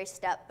intermediary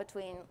step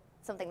between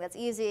something that's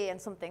easy and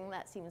something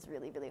that seems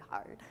really, really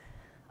hard.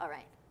 All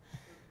right.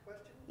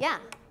 Question? Yeah.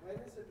 When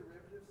is a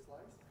derivative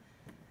sliced?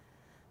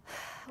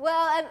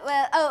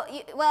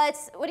 Well,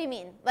 it's, what do you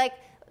mean? Like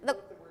the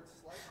word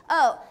slice?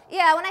 Oh,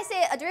 yeah, when I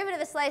say a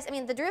derivative is sliced, I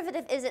mean the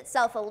derivative is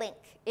itself a link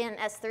in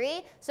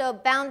S3, so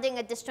bounding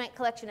a disjoint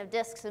collection of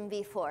disks in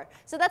V4.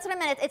 So that's what I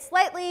meant. It's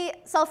slightly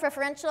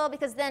self-referential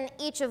because then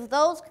each of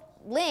those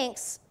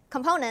links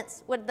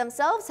components would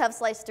themselves have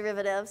sliced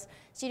derivatives,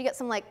 so you get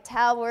some like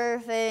tower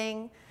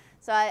thing.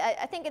 So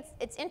I think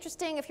it's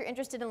interesting if you're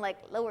interested in like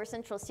lower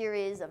central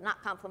series of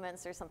knot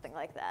complements or something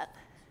like that.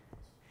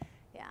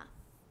 Yeah.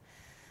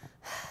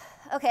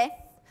 Okay.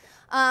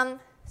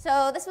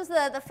 So this was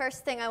the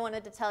first thing I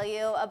wanted to tell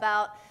you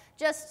about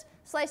just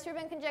sliced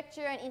ribbon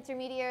conjecture and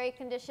intermediary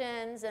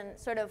conditions and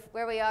sort of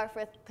where we are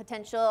with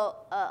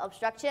potential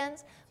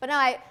obstructions. But now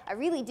I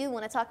really do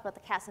want to talk about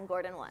the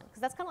Casson-Gordon one,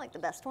 because that's kind of like the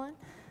best one.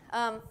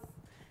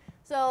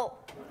 So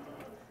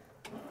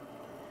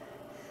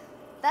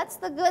that's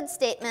the good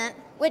statement,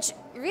 which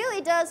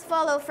really does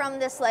follow from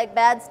this like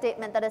bad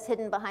statement that is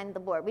hidden behind the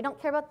board. We don't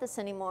care about this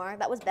anymore.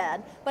 That was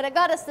bad. But it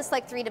got us this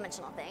like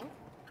three-dimensional thing.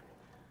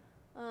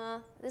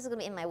 This is going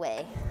to be in my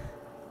way.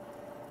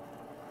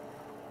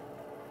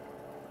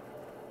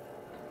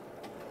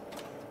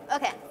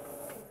 OK.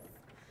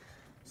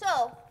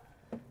 So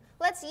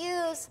let's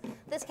use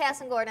this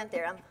Casson-Gordon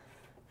theorem,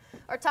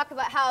 or talk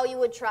about how you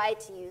would try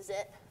to use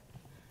it.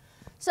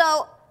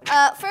 So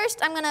first,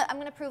 I'm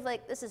gonna prove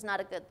like this is not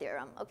a good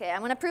theorem. OK, I'm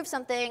going to prove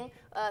something.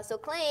 So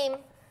claim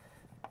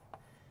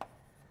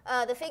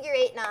the figure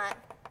 8 knot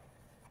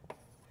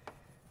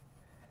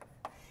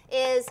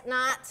is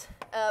not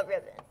a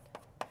ribbon.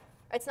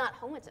 It's not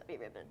homotopy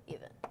ribbon,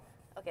 even.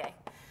 OK.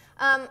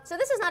 So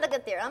this is not a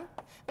good theorem,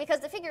 because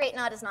the figure 8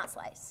 knot is not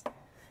slice.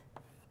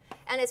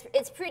 And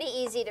it's pretty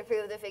easy to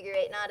prove the figure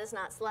 8 knot is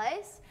not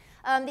slice.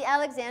 The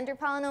Alexander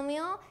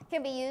polynomial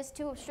can be used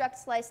to obstruct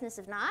sliceness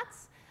of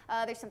knots.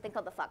 There's something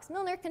called the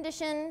Fox-Milner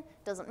condition.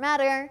 Doesn't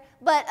matter.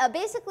 But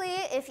basically,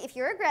 if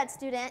you're a grad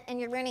student and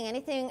you're learning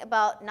anything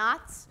about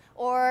knots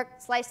or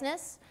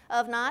sliceness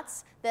of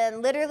knots,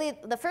 then literally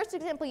the first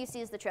example you see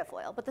is the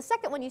trefoil. But the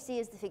second one you see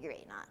is the figure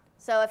 8 knot.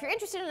 So if you're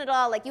interested in it at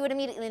all, like, you would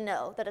immediately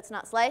know that it's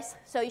not slice.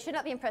 So you should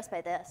not be impressed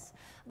by this.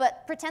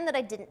 But pretend that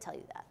I didn't tell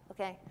you that,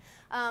 OK?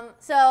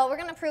 So we're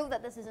going to prove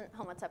that this isn't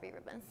homotopy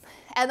ribbon.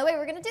 And the way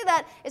we're going to do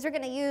that is we're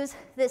going to use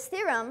this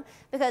theorem,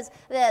 because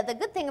the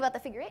good thing about the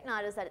figure 8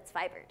 knot is that it's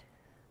fibered.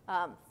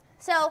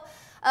 So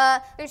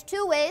there's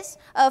two ways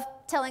of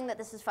telling that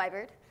this is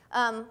fibered.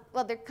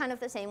 Well, they're kind of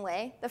the same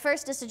way. The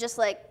first is to just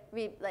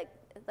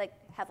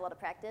have a lot of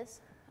practice.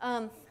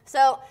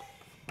 So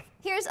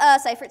here's a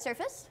Seifert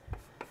surface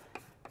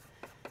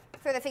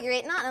for the figure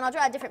 8 knot, and I'll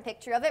draw a different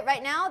picture of it.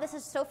 Right now, this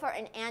is so far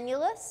an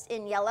annulus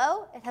in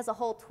yellow. It has a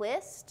whole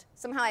twist.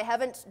 Somehow I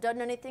haven't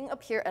done anything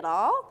up here at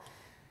all.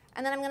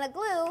 And then I'm going to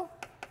glue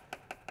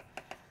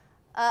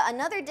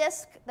another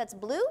disk that's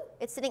blue.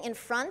 It's sitting in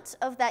front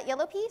of that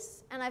yellow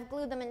piece, and I've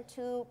glued them in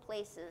two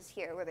places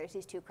here where there's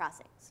these two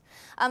crossings.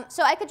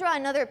 So I could draw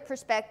another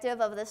perspective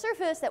of the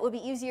surface that would be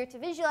easier to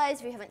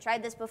visualize if you haven't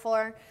tried this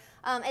before.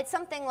 It's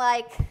something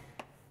like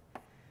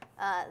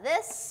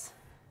this.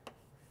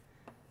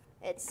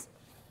 It's,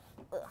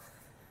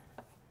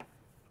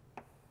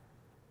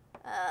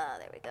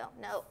 there we go,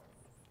 no.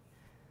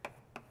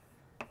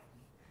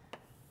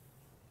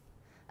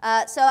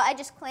 So I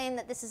just claim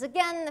that this is,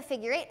 again, the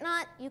figure 8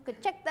 knot. You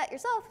could check that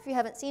yourself if you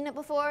haven't seen it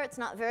before. It's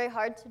not very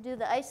hard to do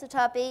the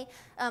isotopy.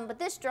 But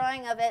this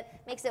drawing of it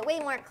makes it way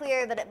more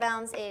clear that it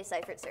bounds a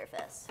Seifert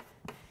surface,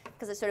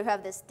 because I sort of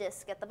have this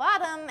disk at the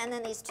bottom and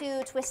then these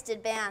two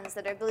twisted bands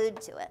that are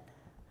glued to it.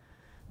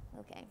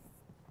 OK.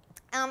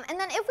 And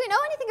then if we know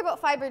anything about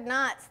fibered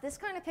knots, this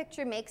kind of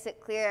picture makes it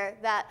clear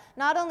that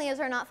not only is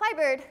our knot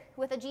fibered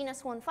with a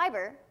genus 1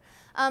 fiber,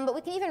 but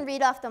we can even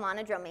read off the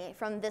monodromy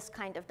from this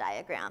kind of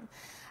diagram.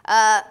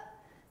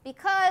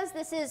 Because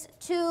this is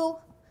two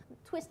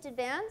twisted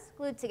bands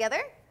glued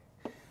together,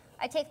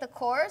 I take the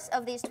cores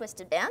of these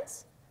twisted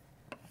bands.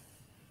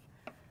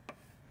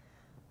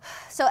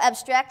 So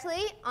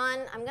abstractly,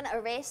 I'm going to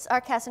erase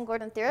our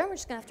Casson-Gordon theorem. We're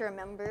just going to have to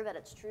remember that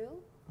it's true.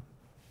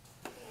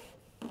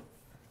 My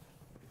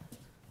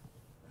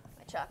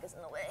chalk is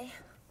in the way.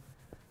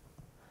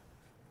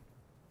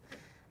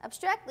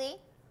 Abstractly,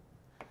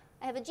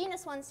 I have a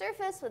genus 1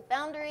 surface with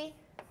boundary,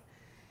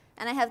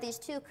 and I have these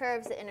two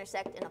curves that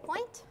intersect in a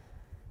point.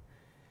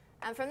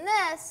 And from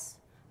this,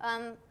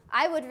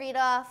 I would read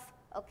off,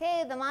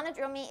 OK, the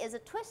monodromy is a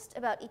twist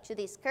about each of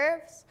these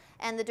curves,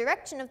 and the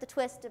direction of the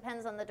twist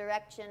depends on the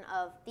direction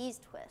of these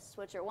twists,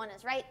 which are one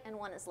is right and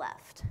one is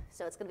left.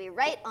 So it's going to be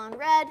right on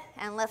red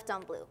and left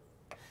on blue.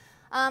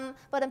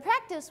 But in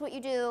practice, what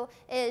you do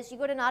is you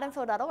go to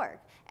knotinfo.org,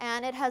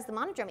 and it has the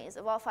monodromies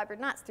of all fibered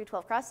knots through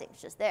 12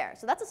 crossings just there.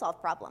 So that's a solved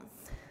problem.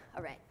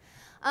 All right.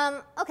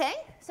 OK,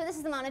 so this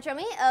is the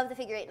monodromy of the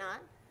figure 8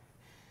 knot.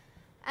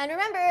 And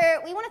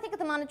remember, we want to think of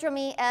the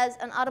monodromy as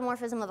an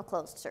automorphism of a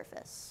closed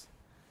surface.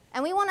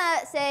 And we want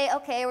to say,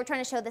 OK, we're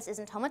trying to show this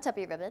isn't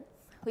homotopy ribbon.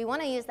 We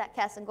want to use that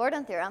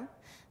Casson-Gordon theorem.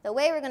 The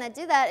way we're going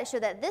to do that is show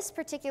that this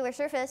particular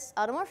surface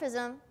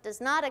automorphism does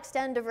not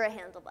extend over a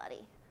handle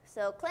body.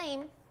 So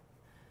claim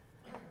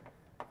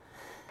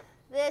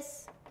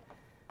this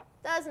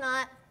does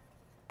not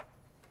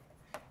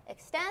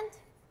extend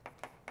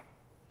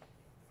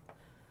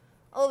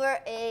over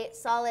a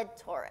solid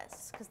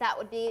torus, because that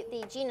would be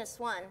the genus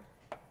 1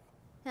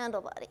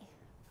 handle body.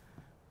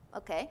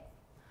 OK.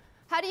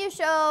 How do you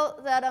show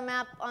that a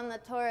map on the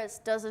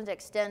torus doesn't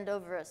extend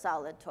over a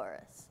solid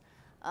torus?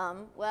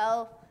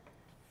 Well,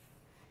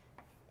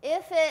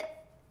 if it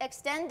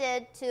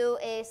extended to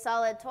a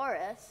solid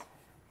torus,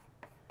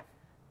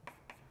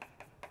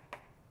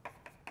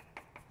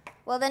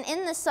 well, then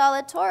in the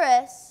solid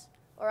torus,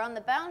 or on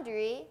the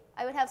boundary,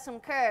 I would have some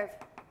curve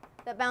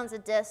that bounds a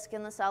disk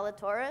in the solid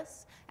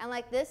torus. And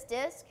like this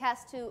disk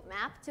has to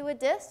map to a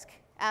disk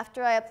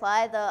after I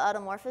apply the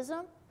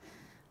automorphism.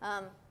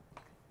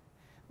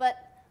 But,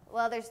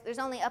 well, there's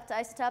only up to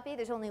isotopy.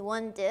 There's only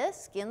one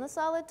disk in the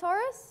solid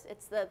torus.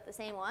 It's the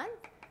same one,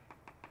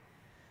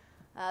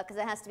 because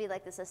it has to be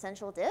like this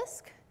essential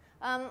disk,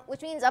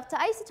 which means up to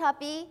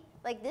isotopy,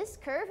 like this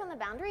curve on the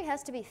boundary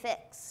has to be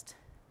fixed.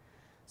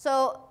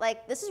 So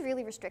like this is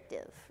really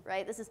restrictive,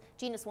 right? This is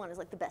genus 1 is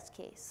like the best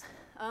case.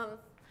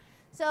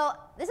 So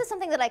this is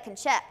something that I can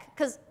check,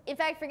 because in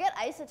fact, forget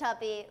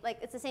isotopy, like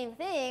it's the same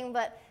thing,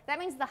 but that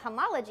means the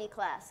homology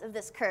class of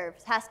this curve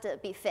has to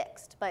be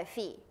fixed by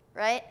phi,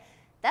 right?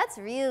 That's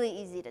really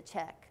easy to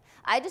check.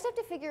 I just have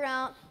to figure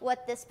out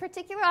what this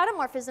particular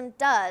automorphism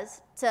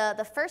does to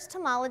the first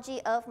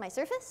homology of my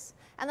surface,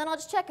 and then I'll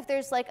just check if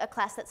there's like a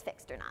class that's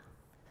fixed or not.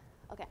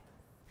 Okay.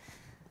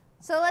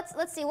 So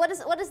let's see, what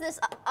does this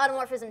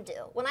automorphism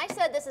do? When I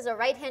said this is a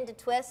right-handed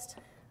twist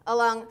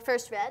along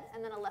first red,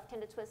 and then a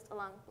left-handed twist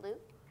along blue,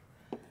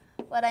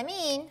 what I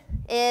mean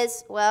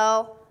is,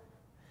 well,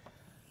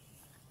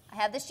 I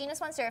have this genus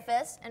 1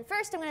 surface, and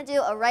first I'm going to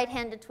do a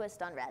right-handed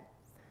twist on red.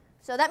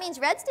 So that means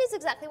red stays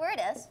exactly where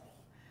it is,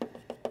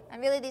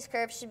 and really these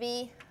curves should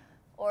be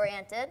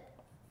oriented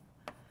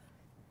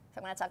if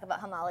I'm going to talk about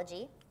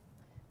homology.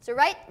 So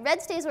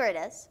red stays where it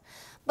is,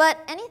 but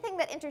anything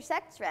that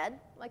intersects red,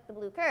 like the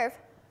blue curve,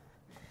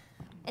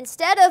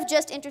 instead of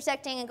just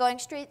intersecting and going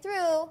straight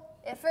through,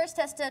 it first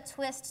has to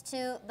twist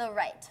to the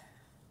right.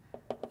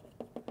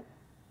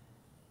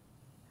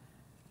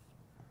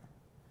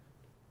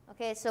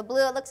 OK, so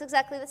blue, it looks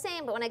exactly the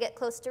same, but when I get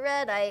close to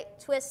red, I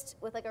twist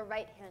with like a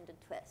right-handed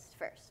twist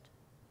first.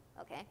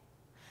 OK.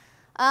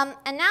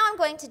 And now I'm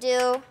going to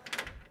do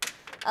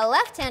a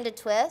left-handed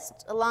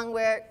twist along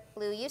where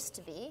blue used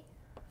to be.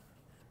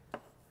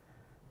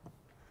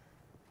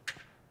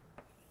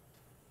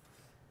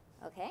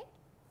 OK.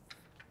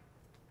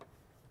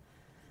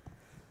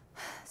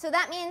 So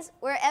that means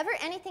wherever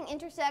anything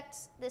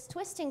intersects this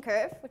twisting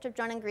curve, which I've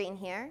drawn in green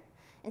here,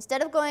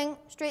 instead of going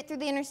straight through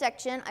the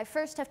intersection, I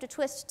first have to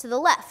twist to the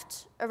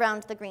left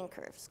around the green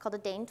curve. It's called a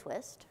Dane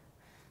twist.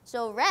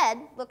 So red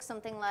looks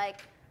something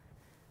like,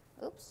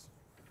 oops,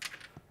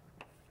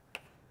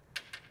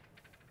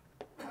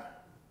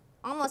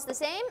 almost the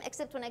same,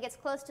 except when it gets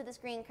close to this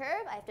green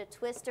curve, I have to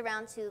twist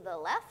around to the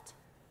left.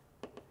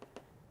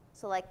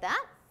 So like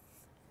that.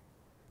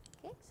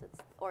 Okay, so it's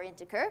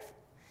oriented curve.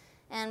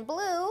 And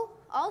blue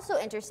also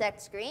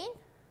intersects green.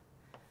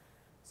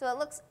 So it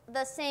looks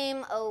the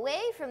same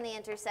away from the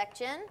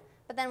intersection,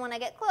 but then when I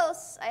get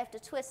close, I have to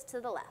twist to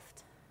the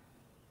left.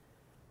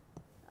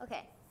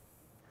 OK.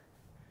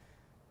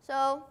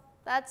 So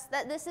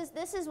this is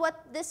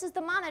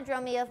the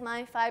monodromy of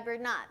my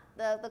fibered knot,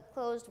 the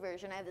closed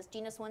version. I have this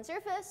genus 1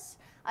 surface.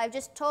 I've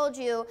just told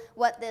you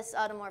what this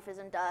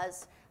automorphism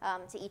does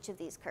to each of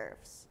these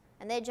curves.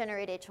 And they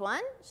generate H1,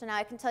 so now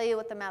I can tell you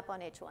what the map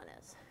on H1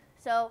 is.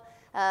 So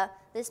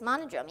this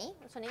monodromy,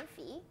 which I'll name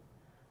phi.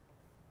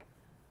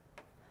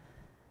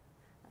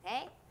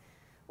 Okay,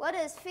 what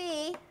is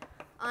phi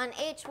on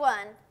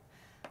H1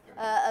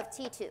 of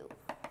T2?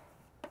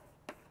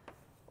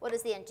 What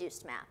is the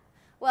induced map?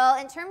 Well,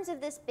 in terms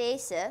of this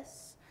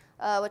basis,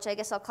 which I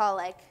guess I'll call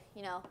like,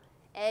 you know,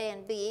 A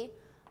and B.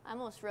 I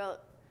almost wrote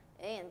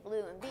A in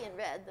blue and B in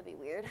red. That'd be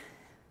weird.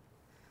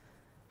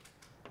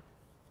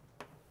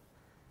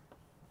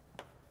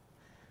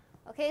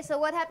 Okay, so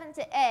what happened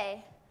to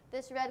A,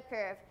 this red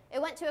curve?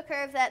 It went to a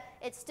curve that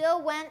it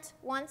still went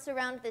once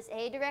around this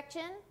A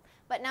direction,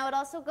 but now it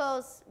also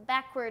goes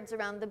backwards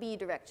around the B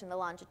direction, the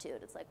longitude.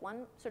 It's like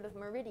one sort of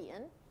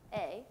meridian,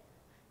 A,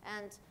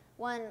 and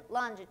one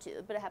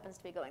longitude, but it happens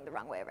to be going the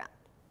wrong way around.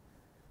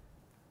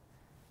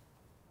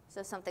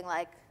 So something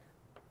like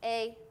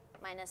A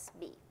minus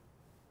B.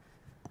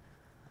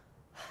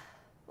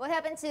 What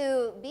happened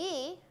to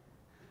B?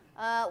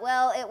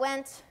 Well, it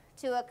went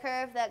to a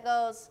curve that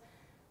goes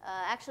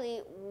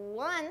actually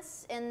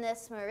once in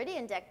this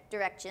meridian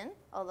direction,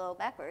 although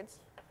backwards.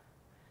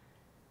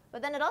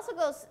 But then it also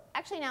goes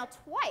actually now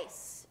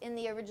twice in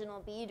the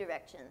original B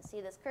direction. See,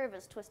 this curve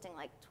is twisting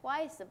like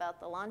twice about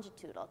the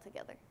longitude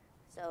altogether.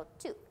 So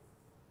 2.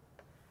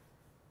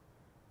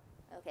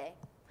 OK.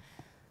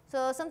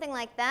 So something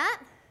like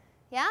that.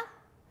 Yeah?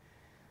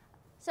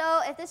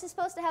 So if this is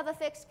supposed to have a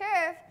fixed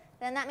curve,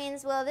 then that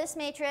means, well, this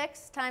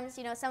matrix times,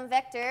 some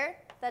vector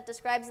that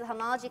describes the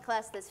homology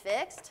class that's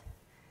fixed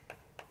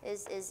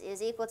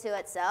is equal to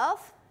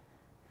itself.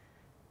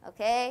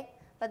 Okay?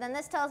 But then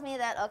this tells me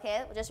that,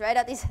 okay, we'll just write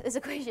out these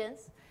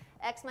equations.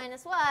 X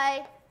minus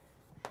y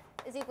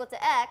is equal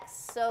to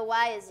x, so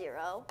y is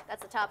 0.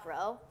 That's the top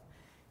row.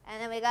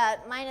 And then we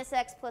got minus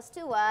x plus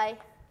 2y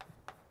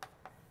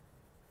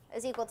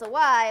is equal to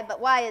y, but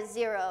y is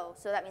 0,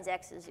 so that means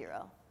x is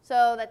 0.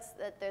 So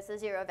there's a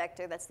 0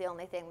 vector. That's the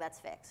only thing that's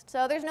fixed.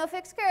 So there's no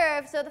fixed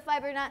curve, so the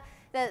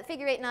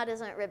figure 8 knot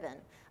isn't ribbon.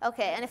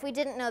 Okay, and if we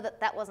didn't know that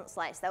that wasn't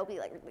sliced, that would be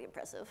like really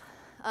impressive.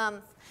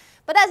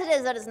 But as it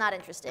is, that is not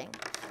interesting.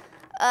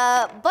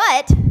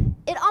 But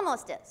it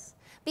almost is.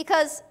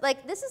 Because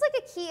this is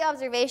like a key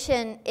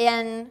observation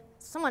in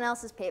someone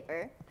else's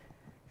paper.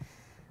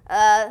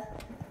 A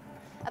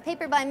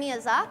paper by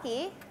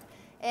Miyazaki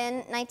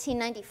in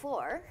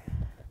 1994,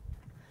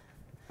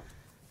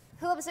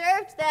 who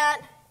observed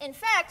that, in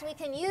fact, we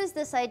can use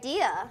this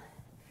idea,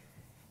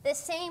 this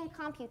same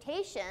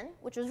computation,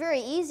 which was very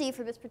easy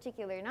for this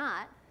particular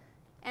knot,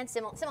 and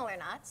similar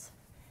knots,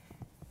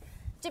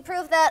 to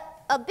prove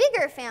that a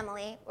bigger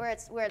family, where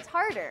it's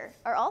harder,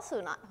 are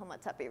also not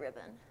homotopy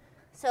ribbon.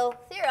 So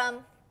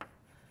theorem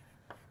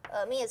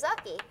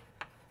Miyazaki,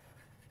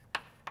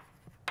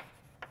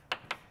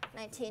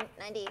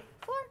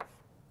 1994.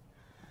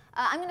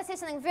 I'm going to say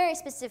something very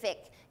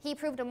specific. He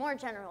proved a more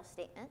general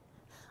statement.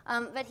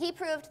 But he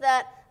proved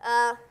that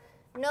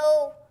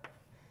no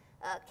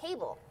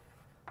cable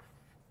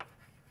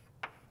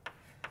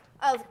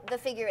of the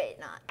figure 8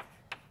 knot,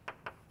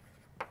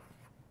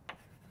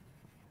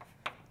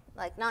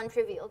 like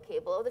non-trivial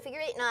cable of the figure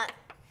 8 knot,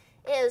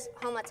 is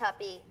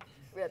homotopy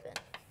ribbon.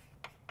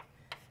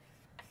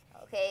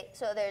 Okay,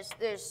 so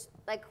there's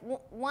like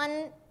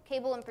one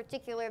cable in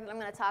particular that I'm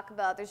going to talk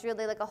about. There's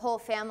really like a whole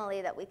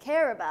family that we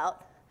care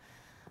about.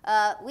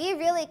 We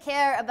really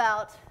care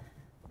about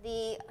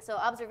the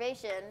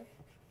observation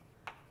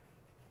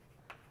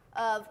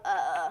of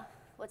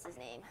what's his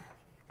name?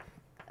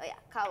 Oh yeah,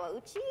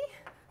 Kawauchi.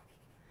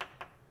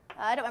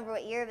 I don't remember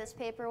what year this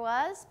paper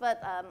was,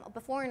 but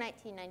before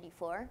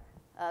 1994,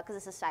 because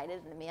this is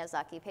cited in the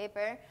Miyazaki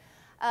paper,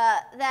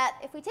 that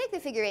if we take the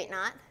figure 8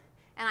 knot,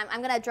 and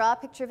I'm going to draw a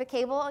picture of a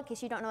cable in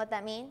case you don't know what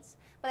that means,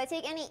 but I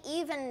take any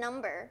even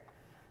number,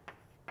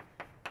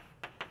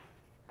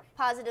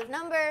 positive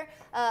number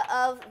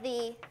of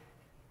the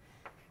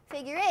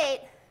figure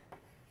 8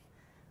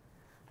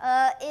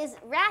 is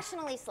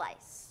rationally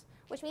sliced,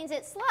 which means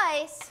it's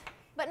sliced,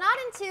 but not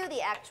into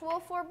the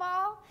actual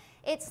 4-ball.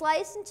 It's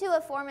sliced into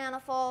a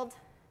 4-manifold,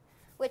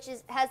 which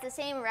has the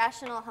same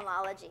rational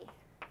homology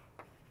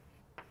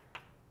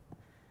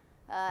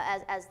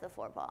as the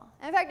 4-ball.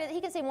 In fact,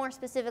 he can say more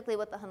specifically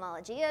what the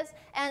homology is.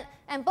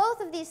 And both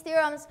of these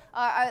theorems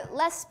are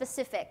less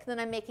specific than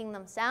I'm making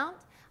them sound.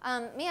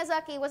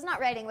 Miyazaki was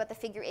not writing about the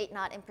figure 8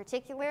 knot in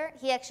particular.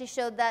 He actually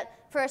showed that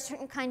for a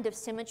certain kind of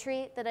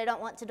symmetry that I don't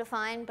want to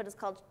define, but it's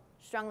called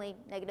strongly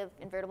negative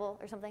invertible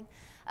or something.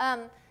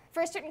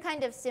 For a certain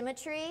kind of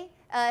symmetry,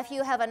 if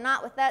you have a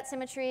knot with that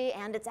symmetry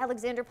and its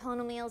Alexander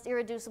polynomial is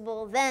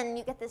irreducible, then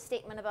you get this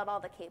statement about all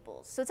the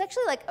cables. So it's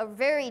actually like a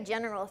very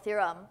general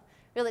theorem,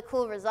 really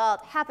cool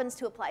result, happens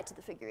to apply to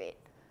the figure 8.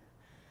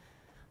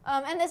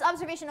 And this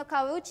observation of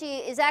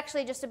Kawauchi is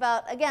actually just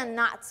about, again,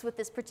 knots with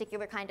this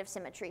particular kind of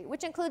symmetry,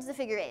 which includes the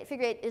figure 8.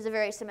 Figure 8 is a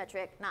very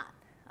symmetric knot.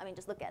 I mean,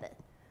 just look at it.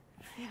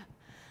 Yeah.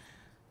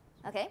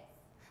 Okay.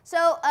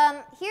 So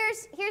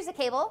here's the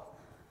cable.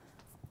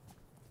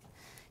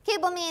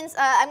 Cable means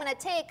I'm going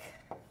to take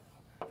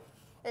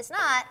this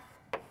knot,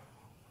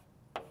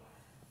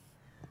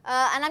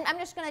 and I'm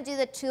just going to do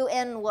the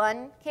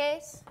 2n1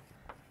 case,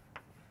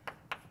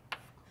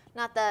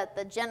 not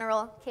the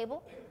general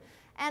cable.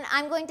 And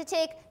I'm going to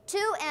take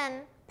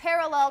 2n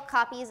parallel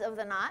copies of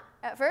the knot.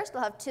 At first,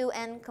 we'll have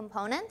 2n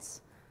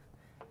components.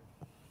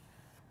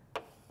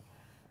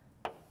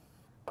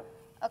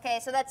 Okay,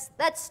 so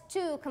that's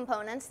 2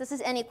 components. This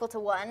is n equal to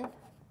 1.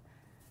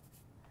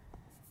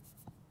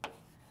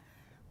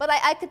 But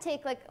I could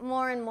take like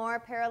more and more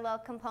parallel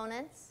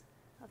components.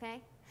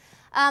 Okay,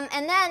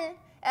 and then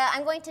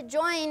I'm going to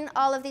join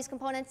all of these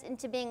components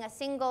into being a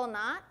single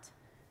knot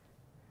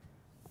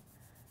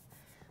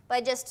by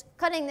just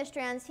cutting the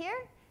strands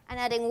here and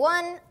adding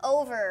 1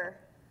 over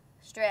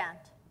strand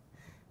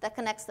that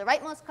connects the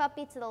rightmost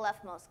copy to the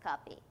leftmost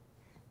copy,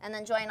 and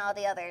then join all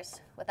the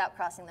others without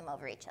crossing them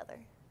over each other.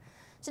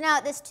 So now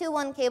this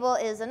 2-1 cable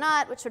is a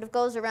knot which sort of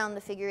goes around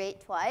the figure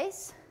 8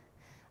 twice,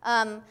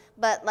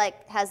 but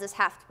like has this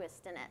half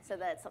twist in it so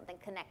that it's something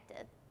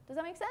connected. Does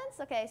that make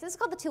sense? Okay, so this is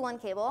called the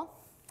 2-1 cable.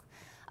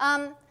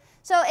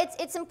 So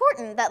it's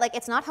important that like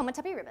it's not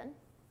homotopy ribbon.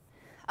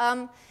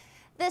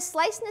 This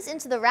sliceness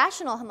into the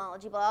rational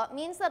homology ball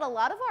means that a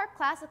lot of our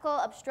classical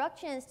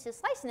obstructions to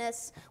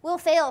sliceness will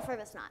fail for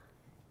this knot.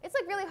 It's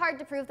like really hard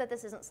to prove that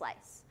this isn't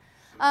slice.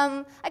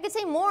 I could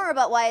say more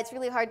about why it's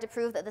really hard to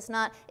prove that this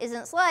knot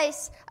isn't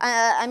slice.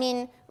 I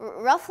mean,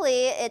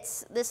 roughly,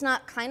 this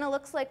knot kind of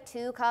looks like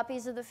 2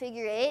 copies of the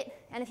figure 8.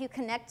 And if you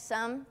connect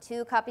some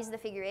 2 copies of the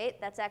figure 8,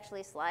 that's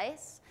actually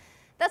slice.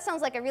 That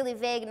sounds like a really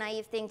vague,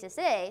 naive thing to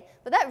say,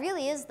 but that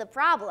really is the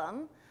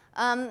problem.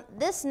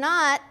 This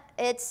knot,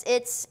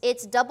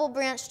 its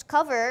double-branched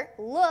cover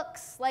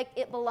looks like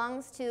it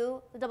belongs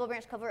to the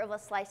double-branched cover of a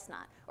slice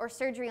knot, or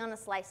surgery on a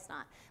slice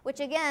knot, which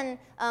again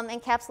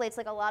encapsulates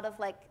like a lot of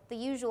like the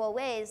usual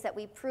ways that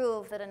we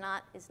prove that a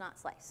knot is not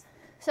slice.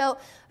 So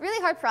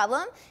really hard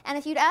problem, and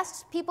if you'd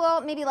asked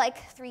people maybe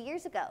like 3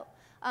 years ago,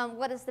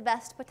 what is the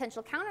best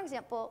potential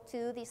counterexample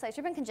to the slice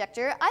ribbon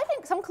conjecture, I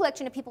think some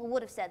collection of people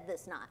would have said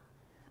this knot.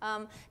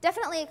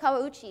 Definitely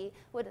Kawauchi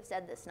would have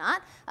said this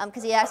knot,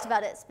 because he asked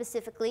about it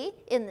specifically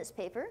in this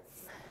paper.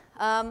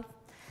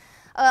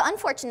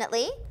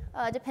 Unfortunately,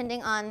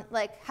 depending on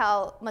like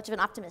how much of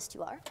an optimist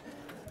you are,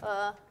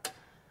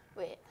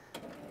 wait.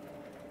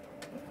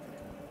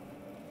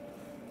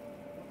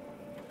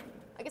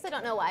 I guess I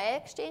don't know why I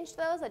exchanged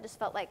those. I just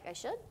felt like I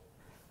should.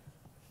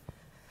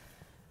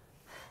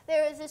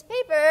 There was this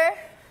paper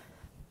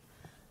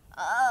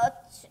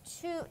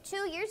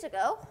 2 years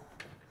ago.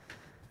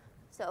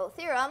 So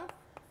theorem,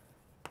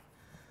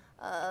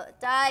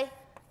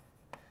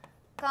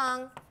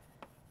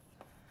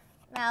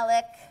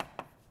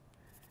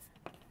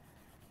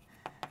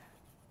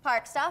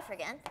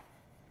 Dai-Kong-Mallick-Park-Stoffregen.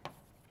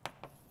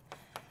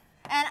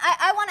 And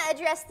I want to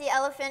address the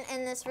elephant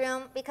in this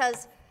room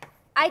because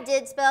I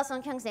did spell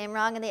Song Kyung's name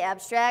wrong in the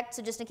abstract,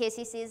 so just in case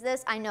he sees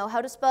this, I know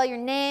how to spell your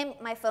name.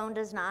 My phone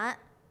does not,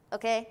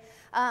 okay?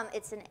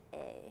 It's an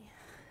A.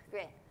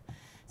 Great.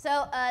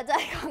 So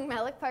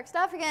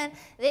Dai-Kong-Mallick-Park-Stoffregen,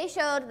 they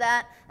showed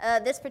that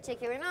this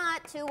particular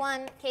knot,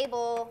 2-1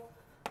 cable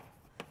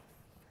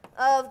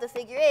of the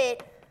figure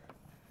 8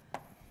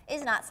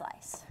 is not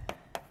slice.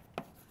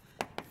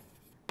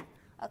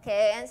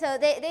 Okay, and so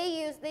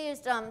they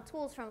used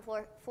tools from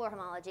floor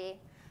homology.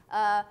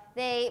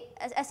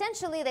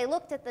 Essentially, they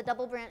looked at the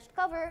double-branched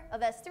cover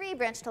of S3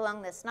 branched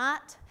along this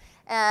knot,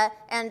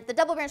 and the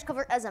double-branched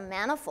cover as a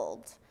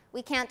manifold.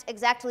 We can't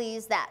exactly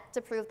use that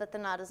to prove that the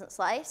knot isn't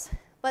slice,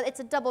 but it's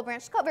a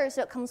double-branched cover,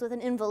 so it comes with an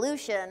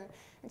involution.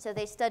 And so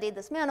they studied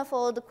this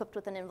manifold equipped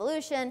with an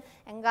involution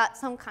and got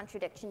some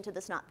contradiction to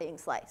this not being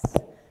slice.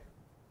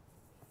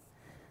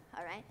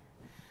 All right.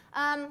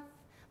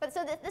 But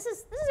so this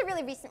is a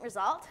really recent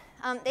result.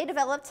 They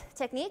developed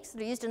techniques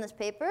that are used in this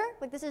paper.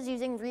 Like this is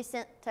using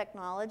recent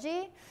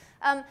technology.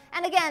 And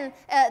again,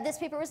 this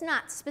paper was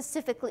not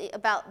specifically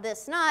about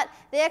this knot.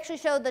 They actually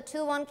showed the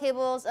 2-1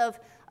 cables of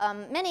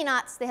many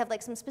knots. They have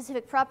like some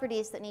specific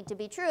properties that need to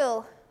be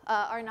true,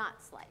 are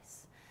not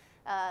slice.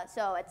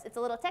 So it's a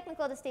little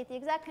technical to state the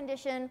exact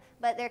condition,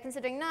 but they're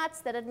considering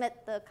knots that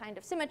admit the kind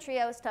of symmetry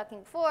I was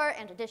talking before,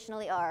 and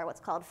additionally are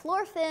what's called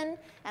floor thin,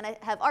 and I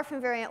have R from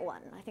variant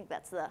 1. I think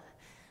that's the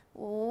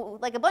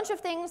like a bunch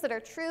of things that are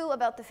true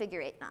about the figure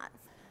 8 knot.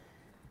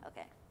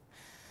 Okay.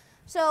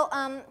 So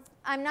I'm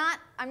not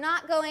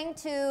going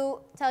to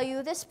tell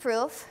you this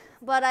proof,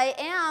 but I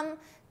am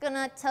going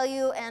to tell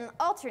you an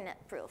alternate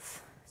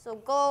proof. So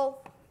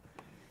goal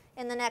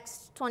in the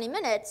next 20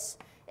 minutes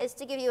is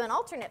to give you an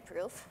alternate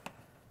proof.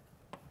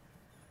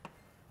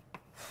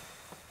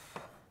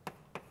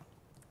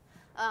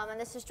 And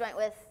this is joint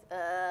with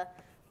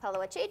Paolo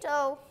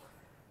Aceto.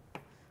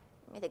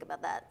 Let me think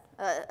about that.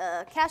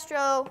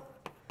 Castro,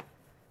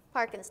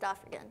 Park, and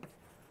Stoffregen.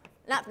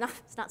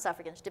 It's not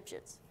Stoffregen,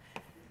 Stipsicz.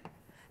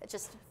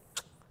 It's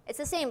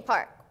the same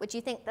Park, which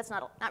you think that's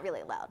not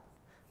really allowed.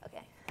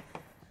 Okay.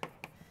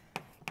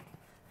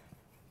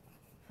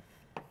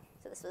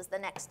 So this was the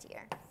next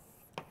year.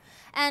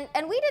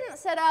 And we didn't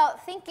set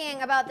out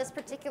thinking about this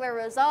particular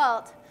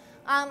result.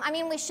 I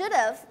mean, we should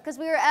have, because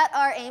we were at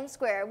our aim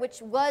square,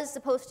 which was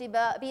supposed to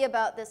be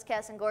about this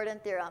Casson-Gordon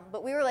theorem.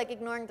 But we were like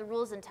ignoring the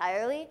rules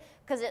entirely,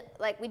 because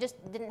we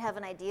just didn't have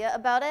an idea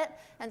about it.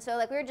 And so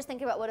like we were just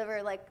thinking about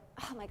whatever, like,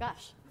 oh my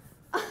gosh.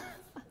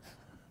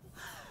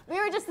 we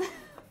were just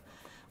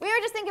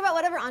thinking about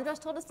whatever Andras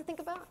told us to think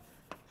about.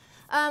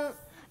 And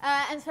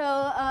so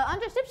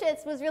Andras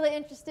Stipsicz was really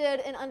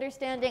interested in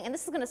understanding, and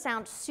this is going to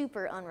sound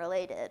super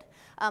unrelated,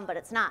 but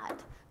it's not.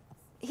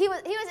 He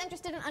was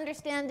interested in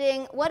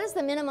understanding what is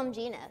the minimum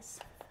genus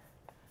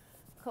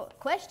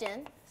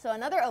question. So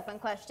another open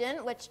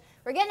question, which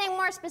we're getting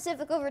more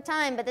specific over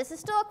time, but this is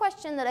still a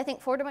question that I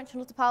think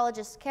four-dimensional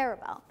topologists care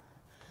about.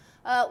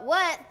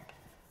 What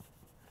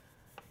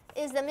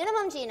is the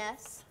minimum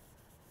genus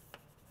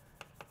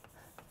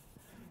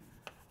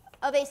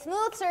of a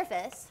smooth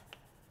surface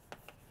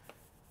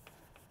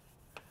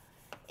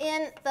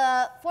in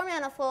the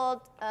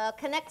four-manifold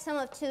connect sum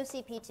of two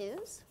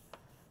CP2s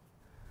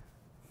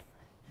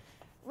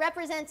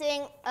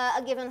representing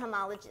a given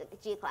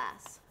homology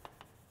class?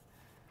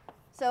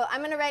 So I'm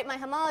going to write my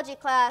homology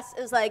class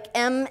as like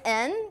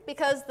Mn,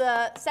 because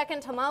the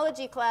second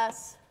homology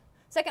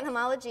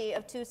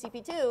of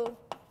 2CP2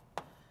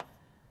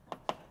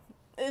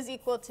 is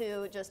equal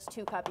to just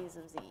 2 copies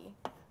of Z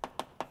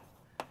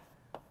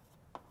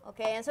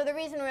Okay, and so the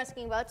reason we're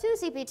asking about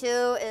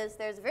 2CP2 is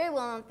there's a very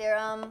well-known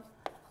theorem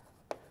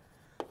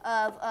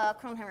of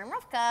Kronheim and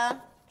Rufka,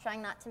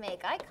 trying not to make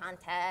eye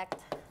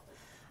contact,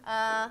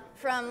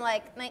 from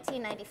like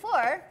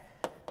 1994,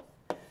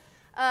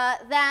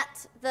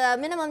 that the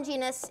minimum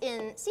genus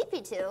in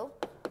CP2,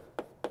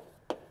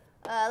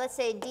 let's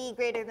say D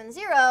greater than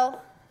 0,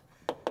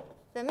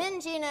 the min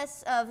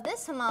genus of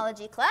this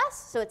homology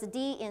class, so it's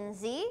D in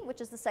Z,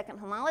 which is the second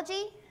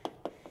homology,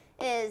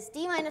 is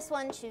D minus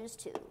 1 choose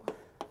 2.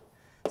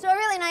 So a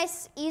really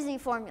nice, easy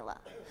formula.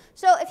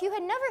 So if you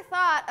had never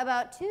thought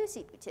about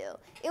 2CP2,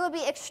 it would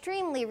be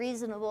extremely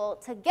reasonable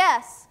to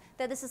guess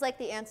that this is like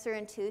the answer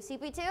in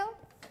 2CP2.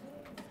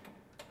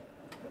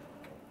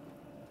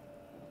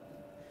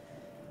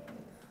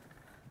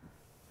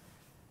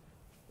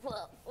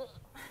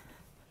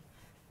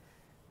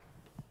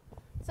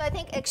 So I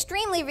think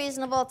extremely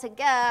reasonable to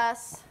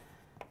guess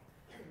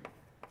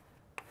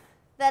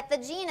that the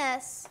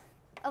genus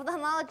of the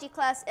homology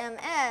class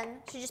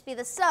Mn should just be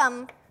the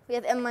sum. We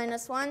have m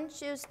minus 1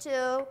 choose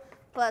 2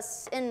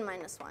 plus n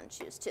minus 1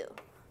 choose 2.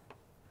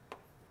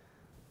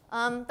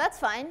 That's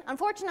fine.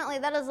 Unfortunately,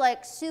 that is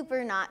like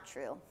super not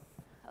true.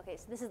 Okay,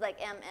 so this is like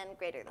Mn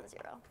greater than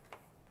 0.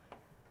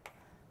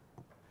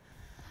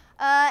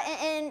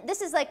 And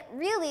this is like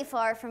really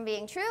far from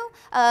being true.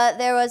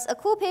 There was a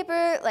cool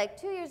paper like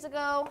 2 years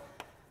ago.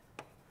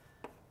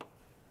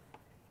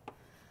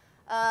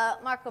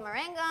 Marco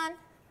Marangon,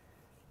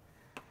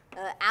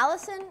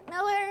 Allison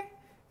Miller,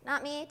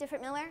 not me,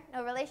 different Miller,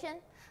 no relation.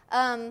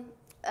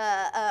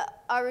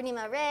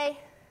 Arunima Ray,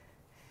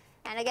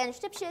 and again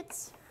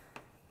Stipsicz.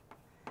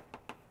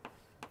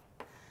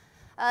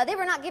 They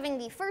were not giving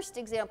the first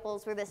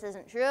examples where this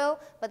isn't true,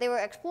 but they were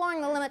exploring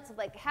the limits of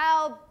like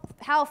how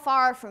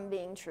far from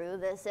being true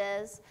this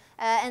is.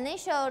 And they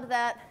showed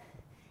that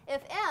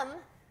if m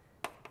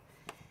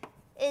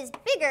is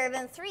bigger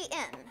than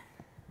 3n,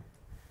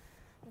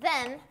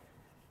 then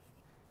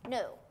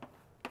no,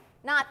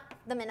 not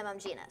the minimum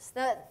genus.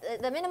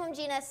 The minimum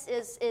genus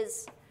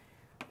is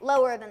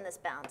lower than this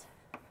bound.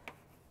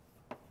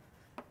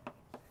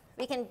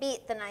 We can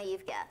beat the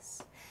naive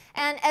guess.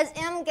 And as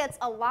m gets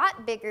a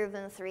lot bigger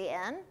than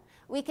 3n,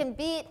 we can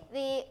beat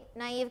the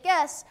naive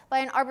guess by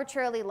an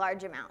arbitrarily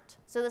large amount.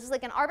 So this is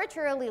like an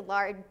arbitrarily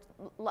large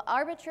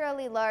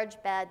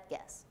bad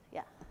guess.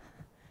 Yeah.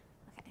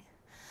 Okay.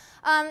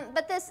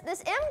 But this m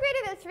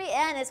greater than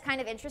 3n is kind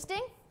of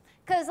interesting,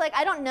 because like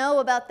I don't know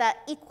about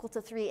that equal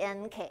to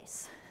 3n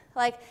case.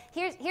 Like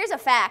here's a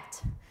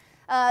fact.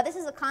 This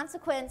is a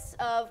consequence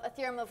of a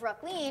theorem of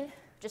Rocklin,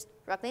 just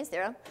Rocklin's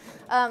theorem,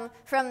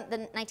 from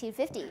the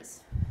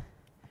 1950s.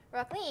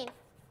 Rocklin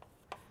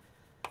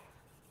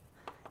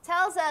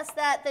tells us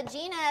that the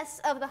genus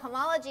of the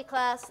homology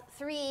class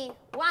 3,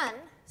 1,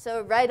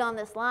 so right on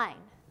this line,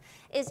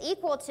 is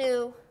equal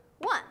to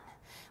 1,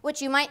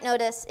 which you might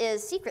notice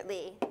is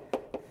secretly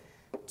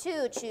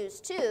 2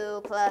 choose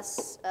 2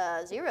 plus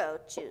 0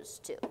 choose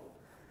 2.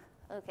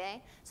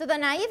 Okay, so the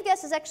naive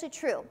guess is actually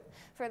true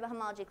for the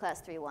homology class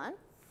 3, 1.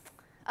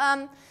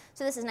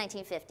 So this is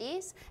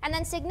 1950s. And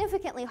then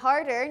significantly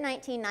harder,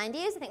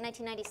 1990s, I think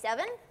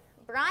 1997,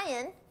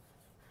 Brian.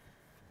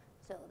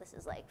 So this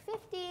is like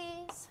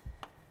 50s.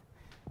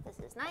 This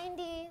is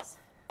 90s.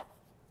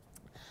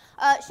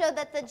 Showed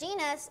that the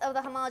genus of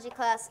the homology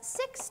class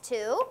 6,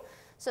 2,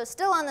 so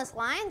still on this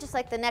line, just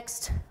like the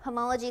next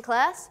homology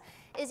class,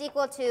 is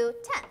equal to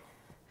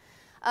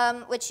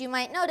 10, which you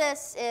might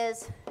notice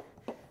is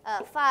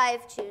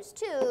 5 choose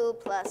 2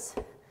 plus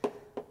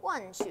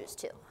 1 choose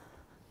 2.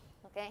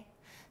 Okay?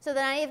 So the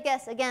naive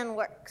guess, again,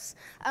 works.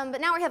 But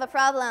now we have a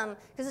problem,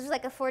 because there's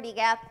like a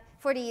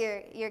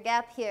 40-year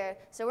gap here,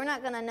 so we're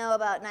not going to know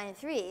about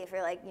 9-3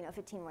 for like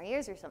 15 more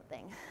years or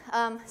something.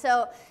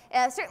 So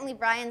certainly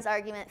Brian's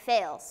argument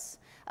fails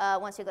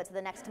once we go to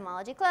the next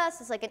homology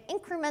class. It's like an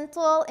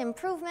incremental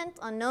improvement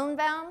on known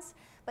bounds,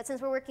 but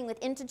since we're working with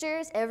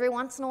integers, every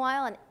once in a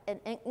while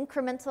an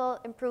incremental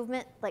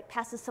improvement like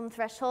passes some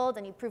threshold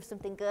and you prove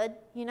something good,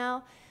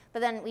 But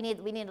then we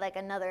need like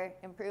another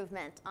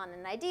improvement on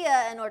an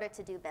idea in order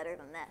to do better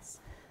than this.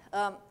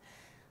 But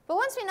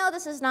once we know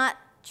this is not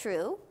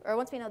true, or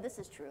once we know this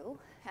is true,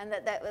 and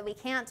that we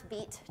can't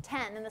beat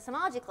 10 in this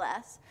homology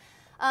class,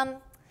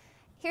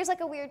 here's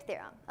like a weird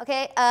theorem.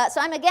 Okay, so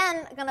I'm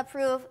again going to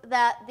prove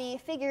that the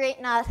figure 8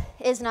 knot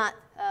is not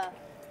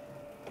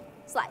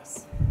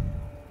slice.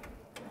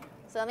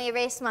 So let me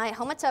erase my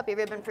homotopy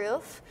ribbon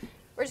proof.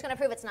 We're just going to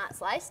prove it's not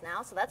slice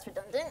now, so that's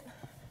redundant.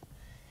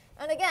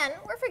 And again,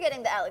 we're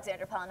forgetting the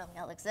Alexander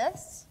polynomial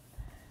exists.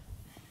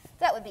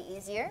 That would be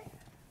easier.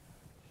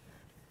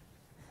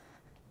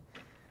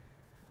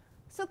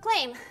 So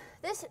claim,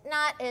 this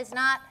knot is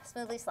not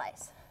smoothly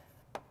sliced.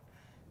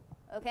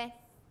 Okay?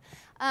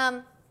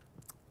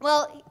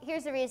 Well,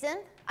 here's the reason.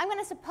 I'm going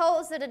to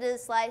suppose that it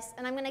is sliced,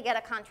 and I'm going to get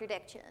a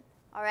contradiction.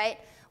 All right?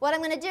 What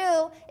I'm going to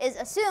do is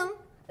assume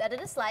that it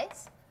is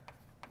sliced.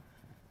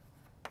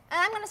 And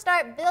I'm going to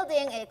start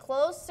building a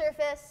closed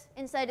surface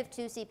inside of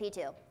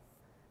 2CP2.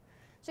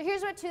 So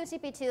here's what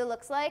 2CP2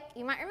 looks like.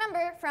 You might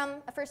remember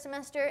from a first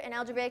semester in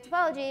algebraic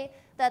topology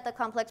that the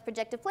complex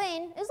projective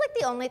plane is like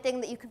the only thing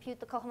that you compute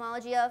the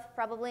cohomology of,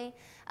 probably.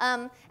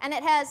 And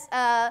it has,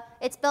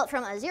 it's built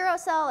from a 0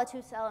 cell, a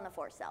 2 cell, and a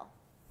 4 cell.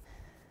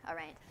 All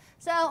right.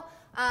 So,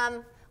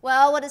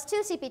 well, what is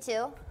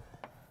 2CP2?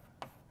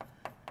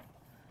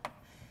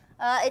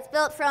 It's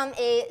built from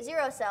a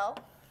 0 cell,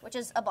 which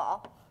is a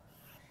ball,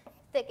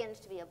 thickened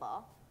to be a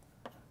ball.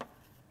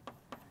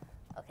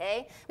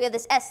 Okay. We have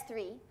this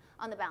S3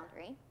 on the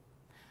boundary.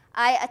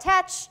 I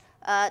attach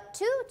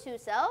two 2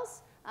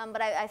 cells,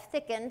 but I've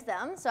thickened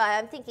them. So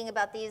I'm thinking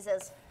about these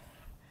as,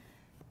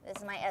 this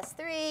is my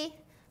S3,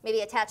 maybe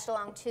attached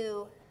along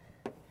 2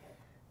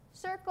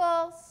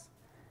 circles.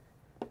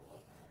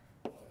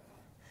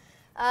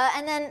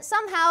 And then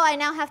somehow I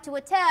now have to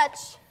attach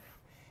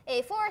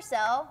a 4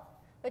 cell,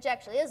 which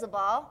actually is a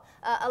ball,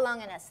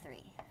 along an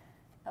S3.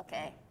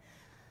 Okay.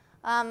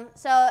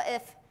 So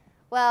if,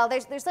 well,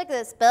 there's like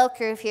this bell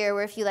curve here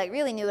where if you like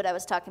really knew what I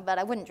was talking about,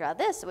 I wouldn't draw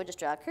this. I would just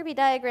draw a Kirby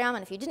diagram.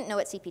 And if you didn't know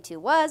what CP2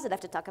 was, I'd have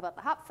to talk about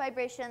the hop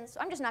vibrations. So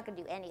I'm just not going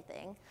to do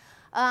anything.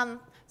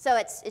 So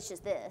it's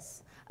just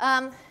this.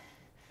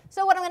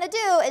 So what I'm going to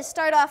do is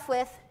start off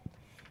with,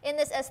 in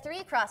this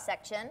S3 cross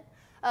section,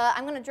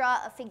 I'm going to draw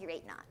a figure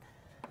 8 knot.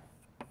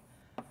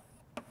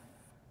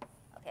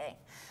 Okay.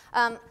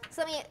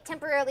 So let me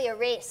temporarily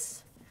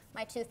erase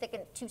my 2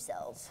 thickened 2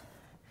 cells.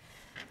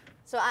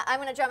 So I'm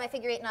going to draw my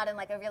figure 8 knot in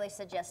like a really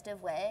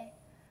suggestive way.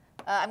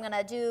 I'm going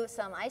to do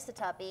some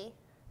isotopy.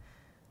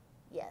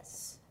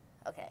 Yes.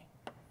 Okay.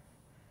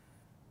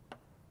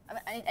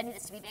 I need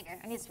this to be bigger.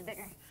 I need this to be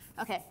bigger.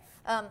 Okay.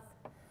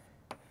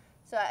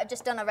 So I've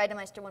just done a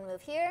Reidemeister 1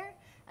 move here,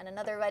 and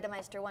another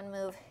Reidemeister 1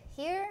 move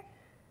here.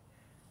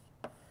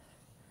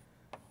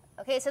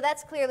 Okay, so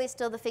that's clearly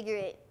still the figure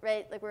 8,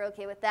 right? Like we're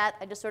okay with that.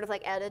 I just sort of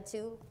like added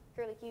 2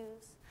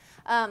 curlicues.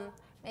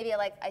 Maybe I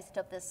like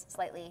isotope this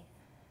slightly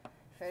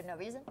for no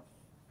reason.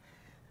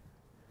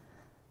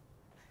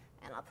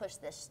 And I'll push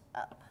this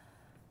up.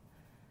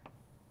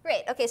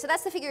 Great. Okay, so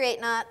that's the figure 8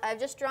 knot. I've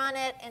just drawn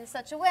it in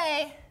such a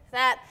way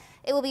that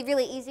it will be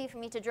really easy for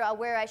me to draw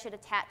where I should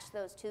attach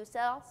those 2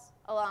 cells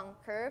along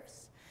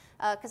curves,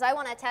 because I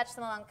want to attach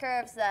them along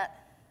curves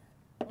that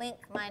link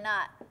my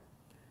knot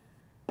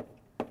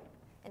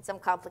in some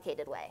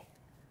complicated way.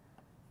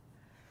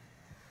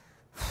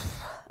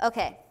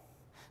 Okay,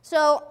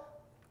 so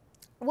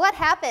what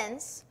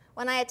happens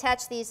when I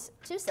attach these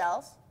 2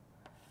 cells?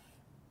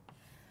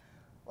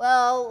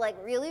 Well, like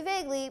really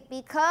vaguely,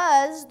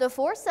 because the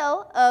 4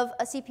 cell of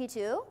a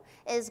CP2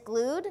 is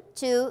glued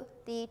to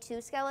the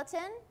 2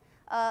 skeleton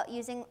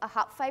using a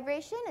hop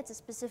vibration. It's a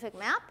specific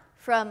map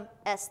from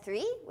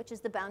S3, which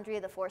is the boundary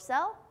of the 4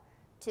 cell,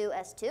 to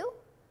S2.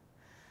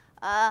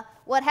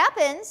 What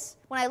happens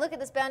when I look at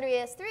this boundary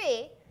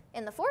S3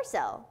 in the 4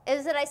 cell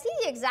is that I see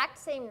the exact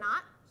same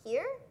knot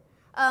here,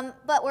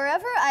 but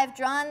wherever I've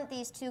drawn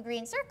these 2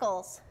 green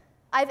circles,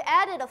 I've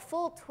added a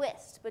full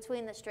twist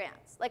between the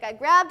strands. Like I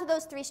grabbed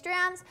those 3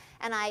 strands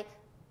and I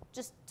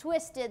just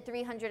twisted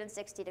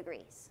 360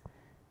 degrees.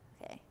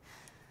 Okay.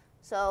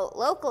 So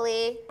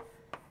locally,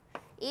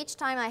 each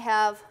time I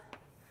have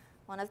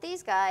one of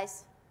these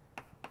guys,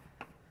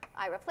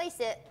 I replace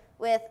it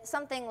with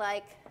something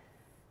like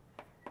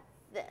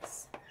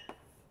this.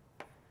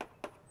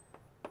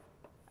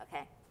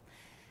 Okay.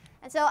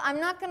 And so I'm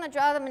not going to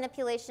draw the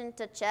manipulation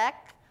to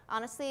check.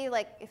 Honestly,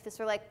 like if this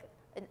were like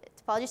a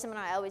topology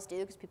seminar, I always do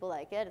because people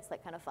like it. It's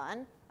like kind of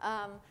fun.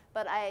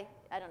 But I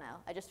don't know.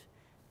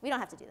 We don't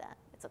have to do that.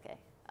 It's okay.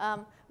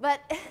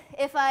 But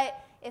if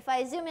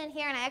I zoom in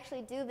here and I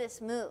actually do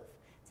this move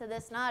to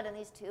this knot in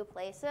these 2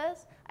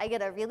 places, I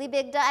get a really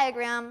big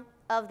diagram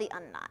of the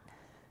unknot.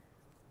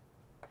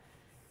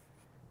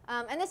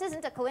 And this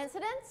isn't a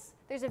coincidence.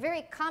 There's a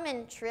very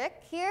common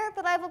trick here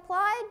that I've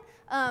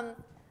applied.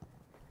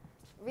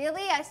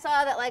 Really, I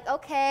saw that like,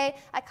 okay,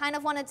 I kind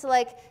of wanted to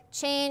like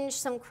change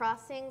some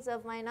crossings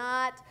of my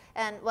knot.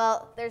 And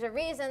well, there's a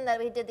reason that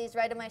we did these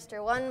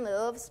Reidemeister 1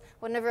 moves.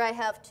 Whenever I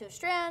have 2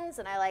 strands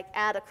and I like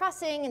add a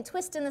crossing and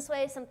twist in this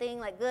way, something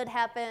like good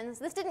happens.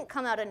 This didn't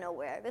come out of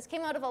nowhere. This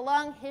came out of a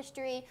long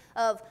history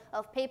of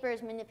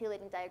papers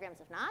manipulating diagrams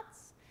of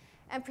knots.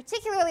 And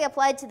particularly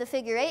applied to the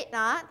figure 8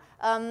 knot,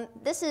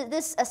 this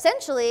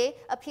essentially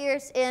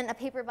appears in a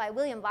paper by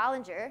William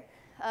Bollinger,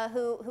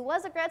 who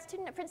was a grad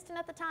student at Princeton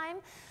at the time,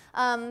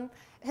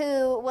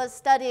 who was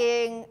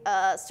studying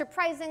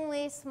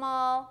surprisingly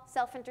small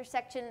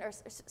self-intersection, or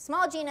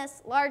small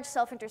genus, large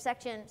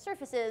self-intersection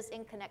surfaces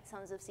in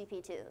connectons of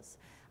CP2s.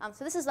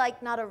 So this is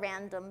like not a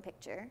random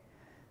picture.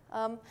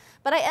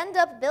 But I end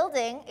up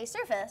building a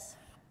surface.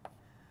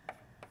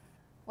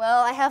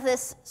 Well, I have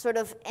this sort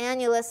of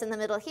annulus in the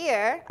middle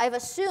here. I've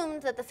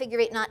assumed that the figure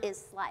 8 knot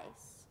is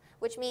slice,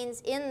 which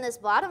means in this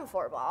bottom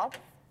 4 ball,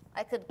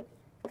 I could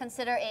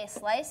consider a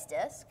slice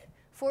disk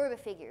for the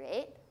figure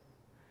 8.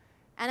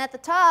 And at the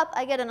top,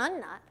 I get an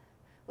unknot,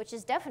 which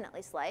is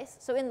definitely slice.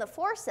 So in the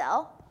 4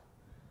 cell,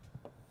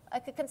 I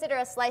could consider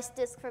a slice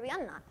disk for the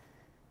unknot.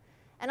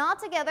 And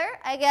altogether,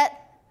 I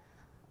get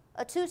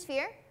a 2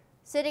 sphere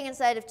sitting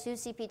inside of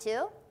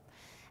 2CP2.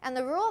 And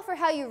the rule for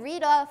how you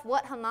read off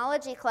what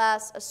homology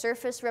class a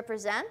surface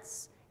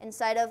represents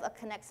inside of a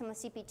connexum of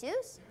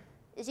CP2s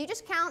is you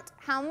just count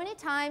how many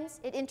times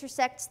it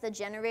intersects the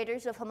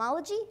generators of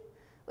homology,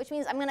 which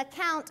means I'm going to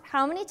count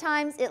how many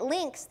times it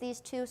links these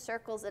two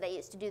circles that I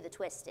used to do the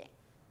twisting.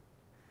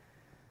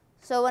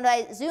 So when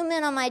I zoom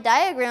in on my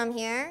diagram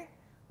here,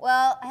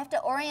 well, I have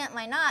to orient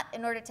my knot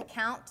in order to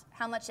count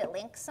how much it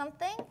links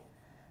something.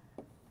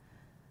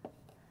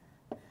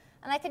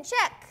 And I can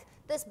check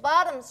this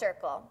bottom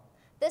circle.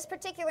 This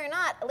particular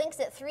knot links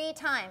it 3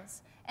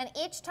 times. And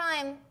each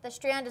time, the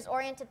strand is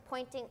oriented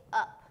pointing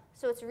up.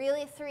 So it's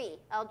really 3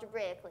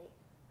 algebraically.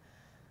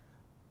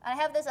 I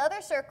have this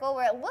other circle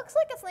where it looks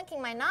like it's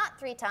linking my knot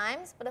 3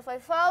 times. But if I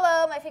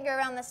follow my finger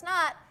around this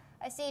knot,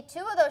 I see 2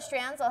 of those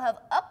strands. I'll have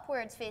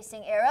upwards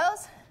facing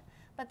arrows.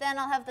 But then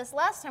I'll have this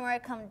last time where I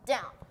come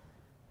down.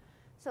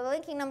 So the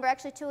linking number,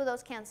 actually 2 of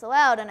those cancel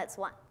out, and it's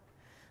 1.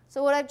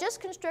 So what I've just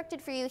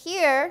constructed for you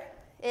here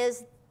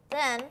is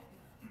then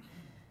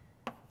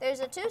there's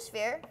a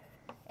 2-sphere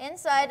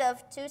inside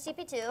of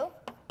 2CP2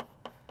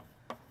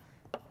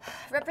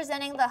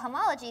 representing the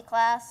homology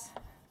class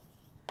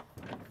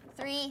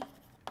 3,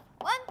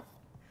 1,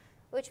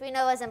 which we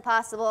know is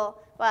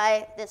impossible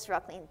by this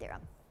Rocklin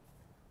theorem.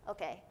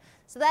 Okay,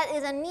 so that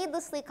is a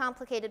needlessly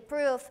complicated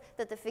proof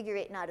that the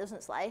figure-8 knot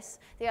isn't slice.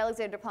 The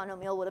Alexander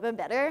polynomial would have been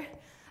better.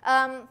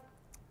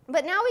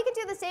 But now we can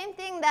do the same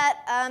thing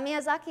that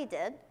Miyazaki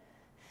did.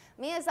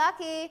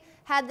 Miyazaki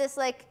had this,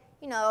 like,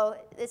 you know,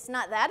 it's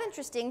not that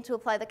interesting to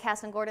apply the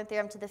Casson-Gordon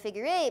theorem to the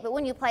figure-8, but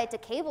when you apply it to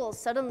cables,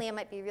 suddenly it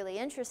might be really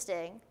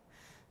interesting.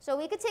 So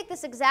we could take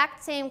this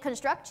exact same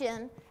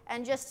construction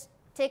and just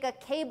take a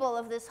cable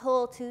of this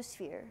whole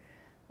 2-sphere.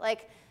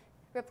 Like,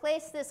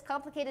 replace this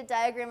complicated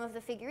diagram of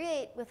the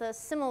figure-8 with a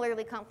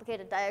similarly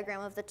complicated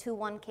diagram of the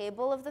 2-1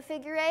 cable of the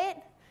figure-8.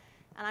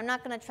 And I'm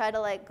not going to try to,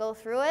 like, go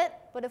through it.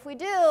 But if we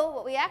do,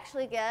 what we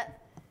actually get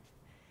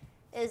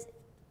is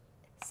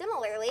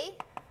similarly,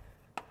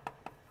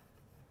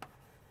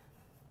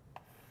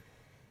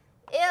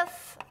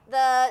 if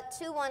the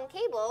 2-1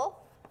 cable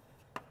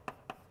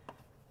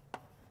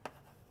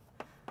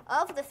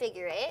of the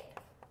figure-8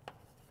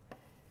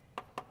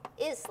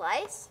 is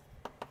slice,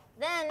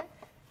 then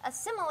a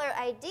similar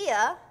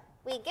idea,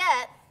 we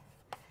get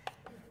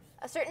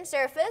a certain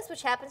surface,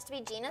 which happens to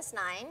be genus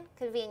 9,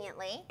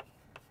 conveniently.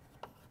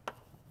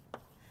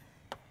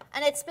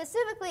 And it's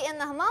specifically in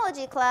the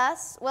homology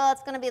class. Well,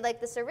 it's going to be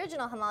like this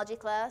original homology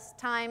class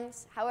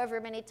times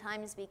however many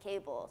times b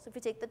cable. So if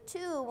we take the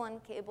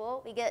 2-1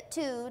 cable, we get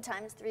 2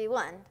 times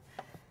 3-1.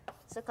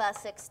 So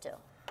class 6-2.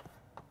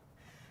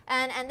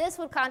 And this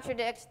would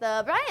contradict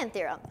the Bryan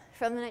theorem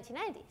from the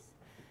 1990s.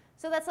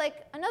 So that's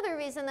like another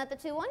reason that the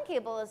 2-1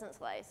 cable isn't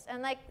sliced.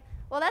 And like,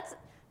 well, that's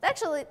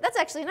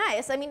actually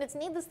nice. I mean, it's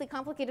needlessly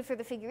complicated for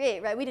the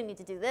figure-8, right? We didn't need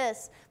to do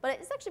this. But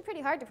it's actually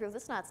pretty hard to prove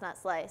this knot's not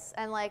slice.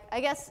 And like,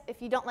 I guess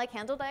if you don't like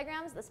handle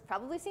diagrams, this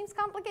probably seems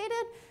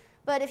complicated.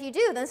 But if you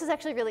do, then this is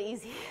actually really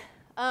easy.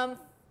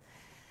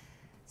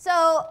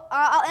 So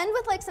I'll end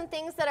with like some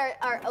things that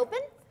are open,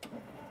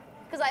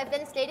 because I've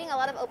been stating a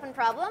lot of open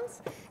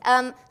problems.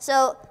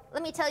 So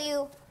let me tell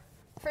you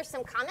first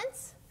some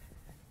comments.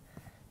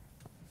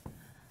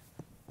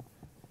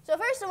 So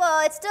first of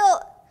all, it's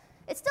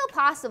still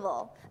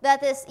possible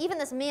that even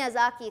this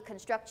Miyazaki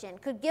construction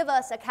could give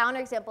us a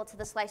counterexample to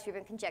the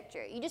slice-Rubin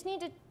conjecture. You just need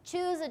to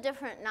choose a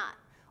different knot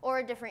or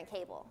a different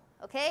cable,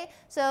 okay?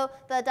 So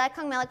the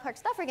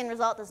Dai-Kong-Mallick-Park-Stoffregen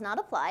result does not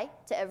apply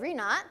to every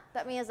knot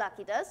that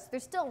Miyazaki does.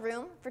 There's still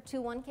room for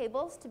 2-1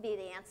 cables to be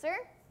the answer.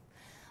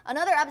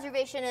 Another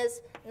observation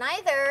is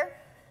neither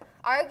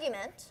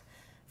argument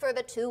for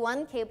the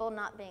 2-1 cable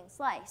not being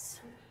slice.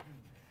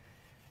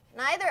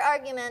 Neither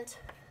argument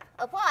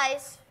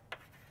applies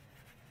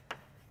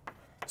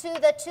to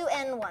the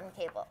 2n1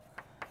 cable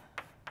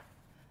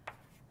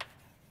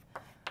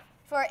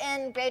for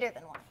n greater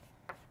than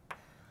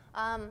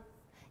 1.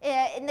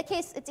 In the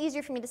case, it's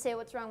easier for me to say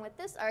what's wrong with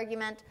this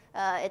argument.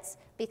 It's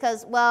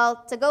because,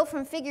 well, to go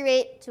from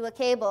figure-8 to a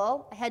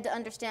cable, I had to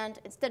understand,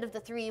 instead of the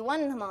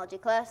 3-1 homology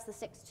class, the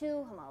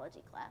 6-2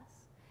 homology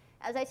class.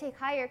 As I take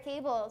higher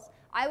cables,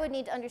 I would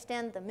need to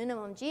understand the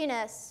minimum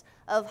genus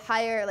of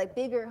higher, like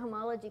bigger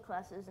homology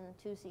classes in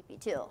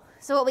 2CP2.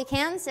 So what we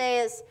can say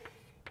is,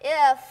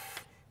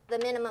 if the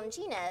minimum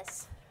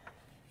genus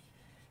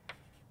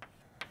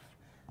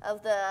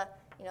of the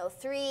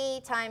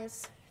 3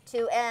 times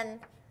 2n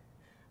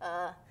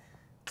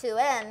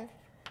 2n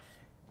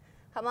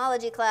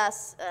homology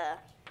class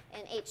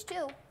in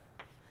H2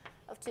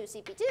 of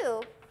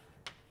 2CP2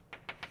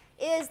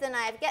 is the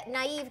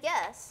naive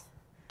guess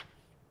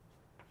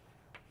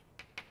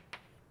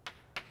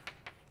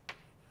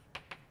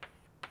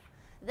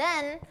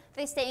then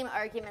the same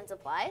argument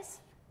applies.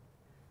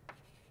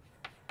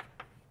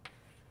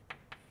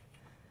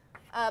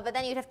 But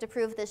then you'd have to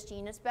prove this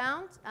genus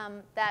bound.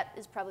 That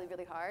is probably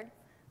really hard.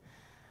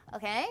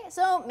 Okay,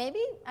 so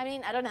maybe, I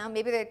mean, I don't know,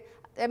 maybe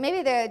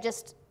they're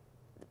just,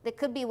 there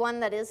could be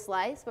one that is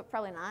sliced, but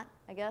probably not,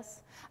 I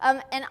guess.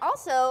 And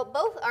also,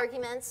 both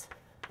arguments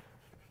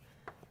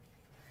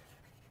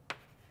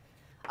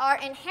are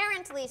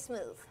inherently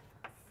smooth.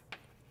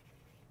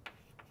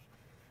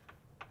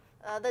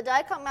 The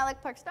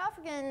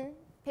Dai-Kong-Mallick-Park-Stoffregen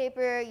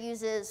paper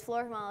uses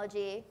floor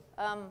homology.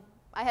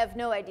 I have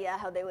no idea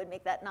how they would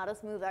make that not a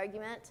smooth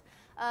argument.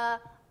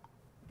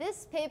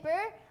 This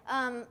paper,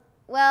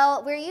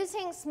 well, we're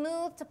using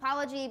smooth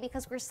topology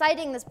because we're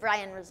citing this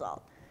Bryan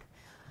result.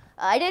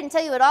 I didn't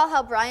tell you at all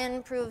how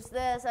Bryan proves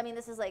this. I mean,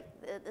 this is like,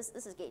 this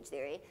is gauge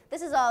theory.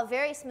 This is all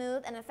very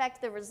smooth, and in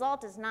fact, the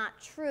result is not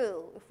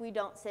true if we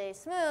don't say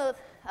smooth.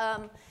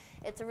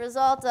 It's a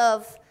result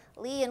of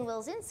Lee and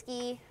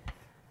Wilczynski.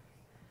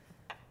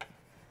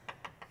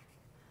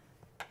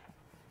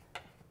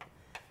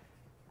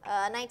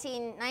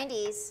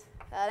 1990s,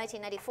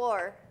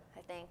 1994,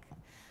 I think,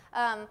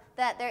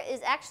 that there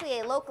is actually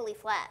a locally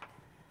flat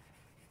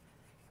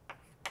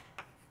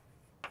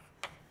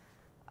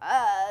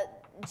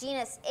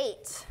genus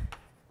 8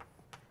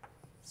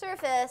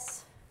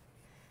 surface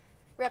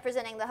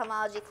representing the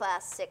homology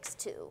class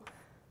 6-2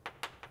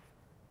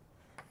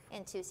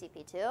 in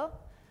 2CP2.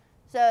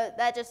 So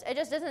that it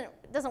just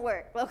doesn't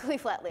work locally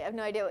flatly. I have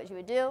no idea what you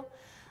would do.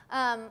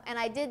 And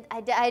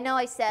I know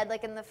I said,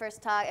 like in the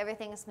first talk,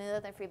 everything is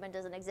smooth and Friedman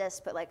doesn't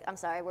exist, but like, I'm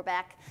sorry, we're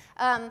back.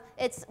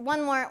 It's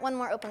one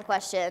more open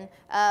question,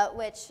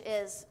 which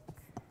is,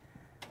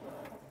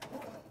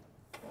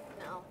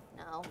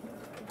 no.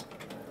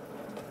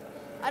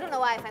 I don't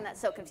know why I find that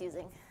so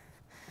confusing.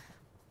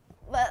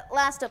 But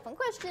last open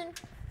question,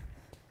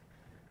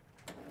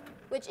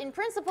 which in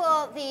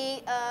principle,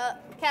 the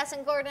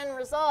Casson-Gordon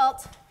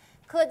result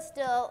could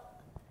still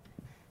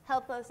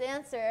help us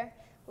answer.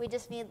 We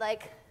just need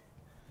like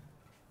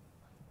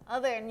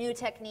other new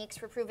techniques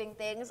for proving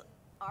things,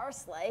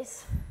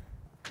 R-slice.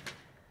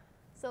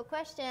 So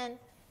question,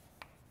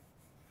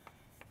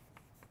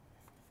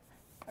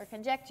 or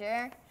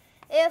conjecture,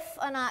 if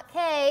a knot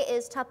K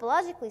is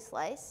topologically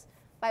sliced,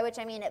 by which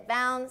I mean it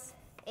bounds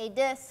a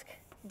disk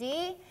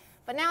D,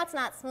 but now it's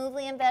not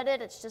smoothly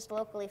embedded, it's just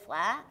locally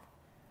flat.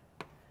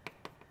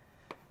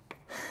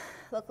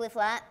 Locally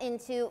flat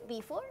into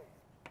B4.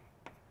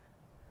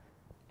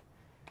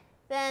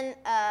 Then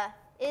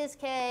is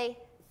K,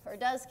 or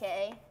does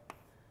K,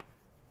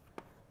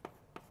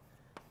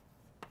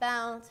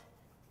 bound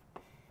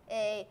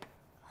a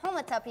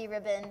homotopy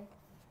ribbon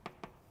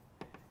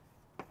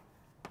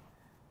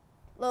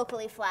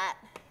locally flat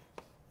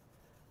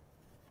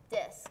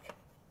disk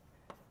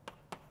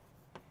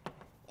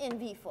in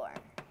V form.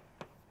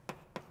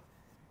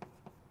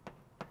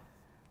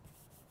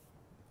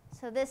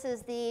 So this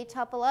is the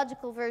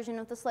topological version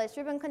of the sliced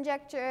ribbon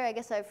conjecture. I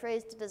guess I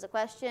phrased it as a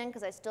question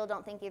because I still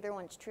don't think either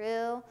one's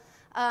true.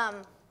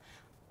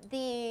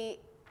 The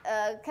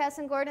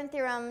Casson-Gordon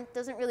theorem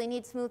doesn't really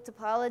need smooth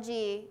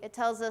topology. It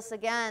tells us,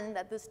 again,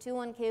 that this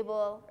 2-1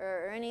 cable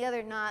or any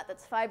other knot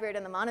that's fibered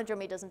and the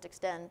monodromy doesn't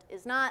extend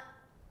is not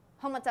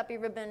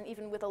homotopy ribbon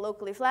even with a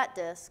locally flat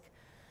disk.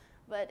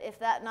 But if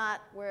that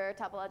knot were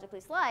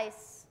topologically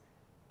sliced,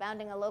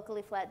 bounding a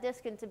locally flat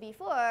disk into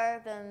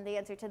B4, then the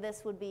answer to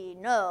this would be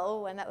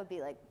no, and that would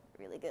be like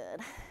really good.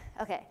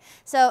 Okay,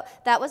 so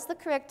that was the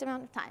correct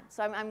amount of time.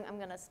 So I'm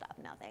going to stop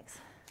now. Thanks.